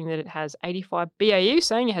reporting that it has 85, BAE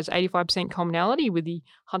saying it has 85% commonality with the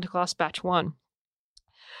Hunter class Batch 1.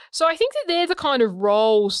 So I think that they're the kind of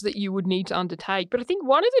roles that you would need to undertake. But I think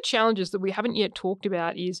one of the challenges that we haven't yet talked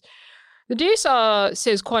about is the DSR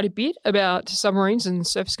says quite a bit about submarines and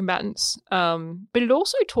surface combatants, but it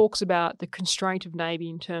also talks about the constraint of Navy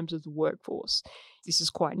in terms of the workforce. This is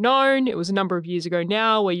quite known. It was a number of years ago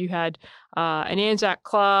now where you had an Anzac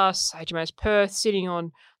class, HMAS Perth, sitting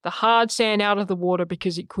on the hard sand out of the water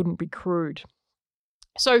because it couldn't be crewed.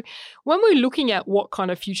 So when we're looking at what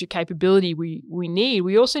kind of future capability we need,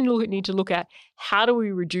 we also need to look at how do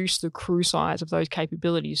we reduce the crew size of those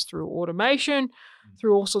capabilities through automation,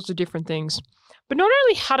 through all sorts of different things. But not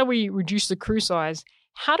only how do we reduce the crew size,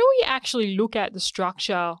 how do we actually look at the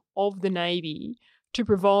structure of the Navy to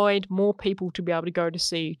provide more people to be able to go to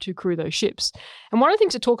sea to crew those ships? And one of the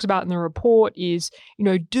things it talks about in the report is,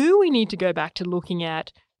 do we need to go back to looking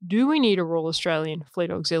at, do we need a Royal Australian Fleet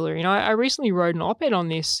Auxiliary? And I recently wrote an op-ed on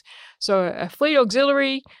this. So a Fleet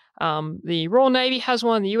Auxiliary, the Royal Navy has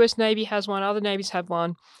one, the US Navy has one, other navies have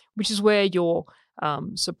one, which is where your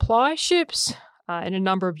supply ships and a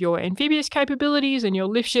number of your amphibious capabilities and your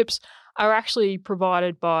lift ships are actually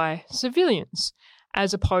provided by civilians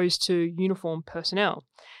as opposed to uniformed personnel.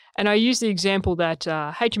 And I use the example that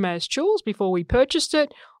HMAS Choules, before we purchased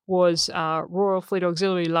it, was Royal Fleet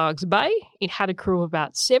Auxiliary Largs Bay. It had a crew of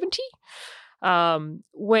about 70.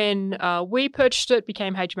 When we purchased it,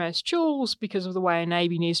 became HMAS Choules, because of the way a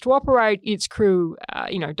Navy needs to operate, its crew,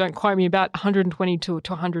 don't quote me, about 120 to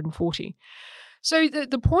 140. So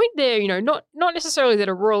the point there, not necessarily that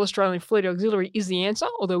a Royal Australian Fleet Auxiliary is the answer,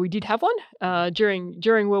 although we did have one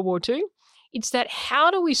during World War II. It's that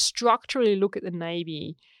how do we structurally look at the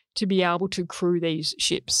Navy to be able to crew these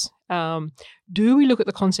ships? Do we look at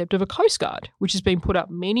the concept of a Coast Guard, which has been put up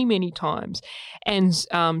many, many times, and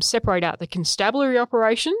separate out the constabulary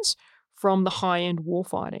operations from the high-end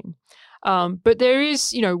warfighting? But there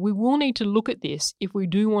is, we will need to look at this if we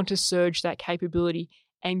do want to surge that capability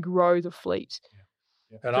and grow the fleet.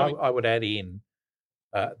 Yeah. And I would add in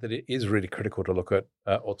that it is really critical to look at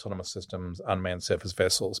autonomous systems, unmanned surface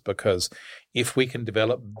vessels, because if we can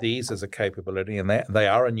develop these as a capability, and they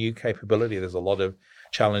are a new capability, there's a lot of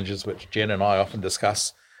challenges which Jen and I often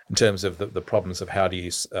discuss in terms of the problems of how do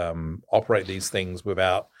you operate these things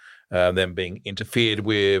without them being interfered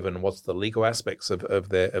with, and what's the legal aspects of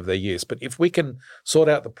their use. But if we can sort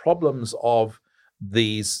out the problems of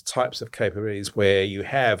these types of capabilities, where you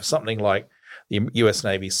have something like the US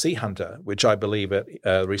Navy Sea Hunter, which I believe at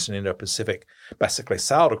recent Indo-Pacific basically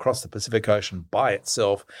sailed across the Pacific Ocean by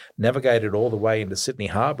itself, navigated all the way into Sydney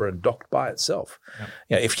Harbour and docked by itself.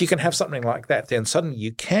 Yeah. If you can have something like that, then suddenly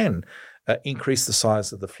you can increase the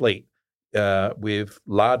size of the fleet with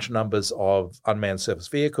large numbers of unmanned surface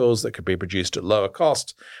vehicles that could be produced at lower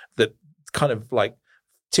cost, that kind of like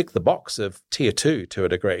tick the box of tier 2 to a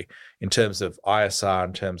degree in terms of ISR,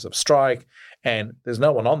 in terms of strike, and there's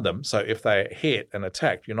no one on them. So if they're hit and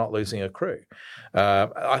attacked, you're not losing a crew.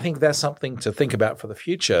 I think that's something to think about for the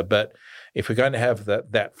future. But if we're going to have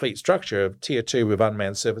that fleet structure of Tier 2 with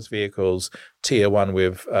unmanned surface vehicles, Tier 1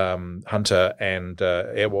 with Hunter and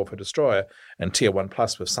Air Warfare Destroyer, and Tier 1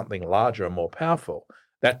 Plus with something larger and more powerful,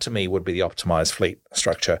 that to me would be the optimized fleet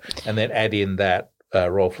structure. And then add in that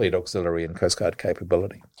Royal Fleet Auxiliary and Coast Guard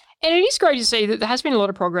capability. And it is great to see that there has been a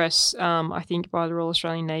lot of progress, I think, by the Royal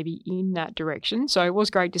Australian Navy in that direction. So it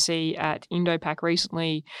was great to see at Indo-Pac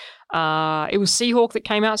recently. It was Seahawk that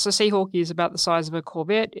came out. So Seahawk is about the size of a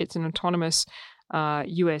Corvette. It's an autonomous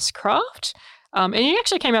US craft. And it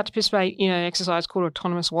actually came out to participate in an exercise called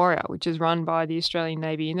Autonomous Warrior, which is run by the Australian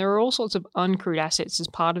Navy. And there are all sorts of uncrewed assets as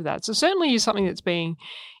part of that. So certainly is something that's being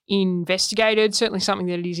investigated, certainly something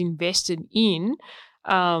that it is invested in.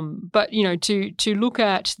 But, to look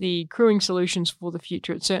at the crewing solutions for the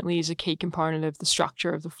future, it certainly is a key component of the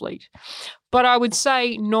structure of the fleet. But I would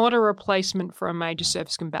say not a replacement for a major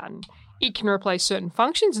surface combatant. It can replace certain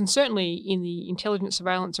functions, and certainly in the intelligence,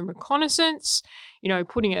 surveillance and reconnaissance,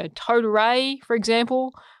 putting a towed array, for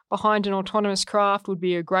example, behind an autonomous craft would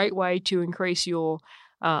be a great way to increase your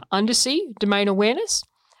undersea domain awareness.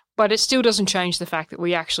 But it still doesn't change the fact that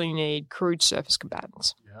we actually need crewed surface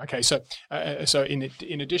combatants. Okay, so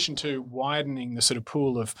in addition to widening the sort of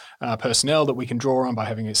pool of personnel that we can draw on by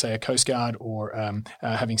having, say, a Coast Guard or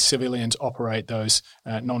having civilians operate those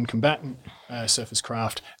non-combatant surface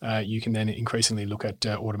craft, you can then increasingly look at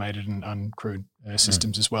automated and uncrewed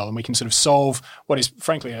systems as well. And we can sort of solve what is,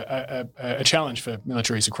 frankly, a challenge for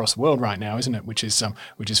militaries across the world right now, isn't it? Which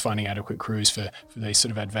is finding adequate crews for these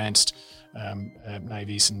sort of advanced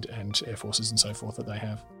navies and air forces and so forth that they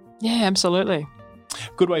have. Yeah, absolutely.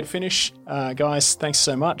 Good way to finish. Guys, thanks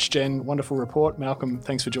so much. Jen, wonderful report. Malcolm,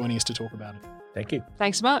 thanks for joining us to talk about it. Thank you.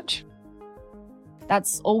 Thanks so much.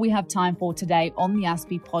 That's all we have time for today on the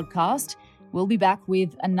ASPI podcast. We'll be back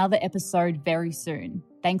with another episode very soon.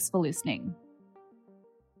 Thanks for listening.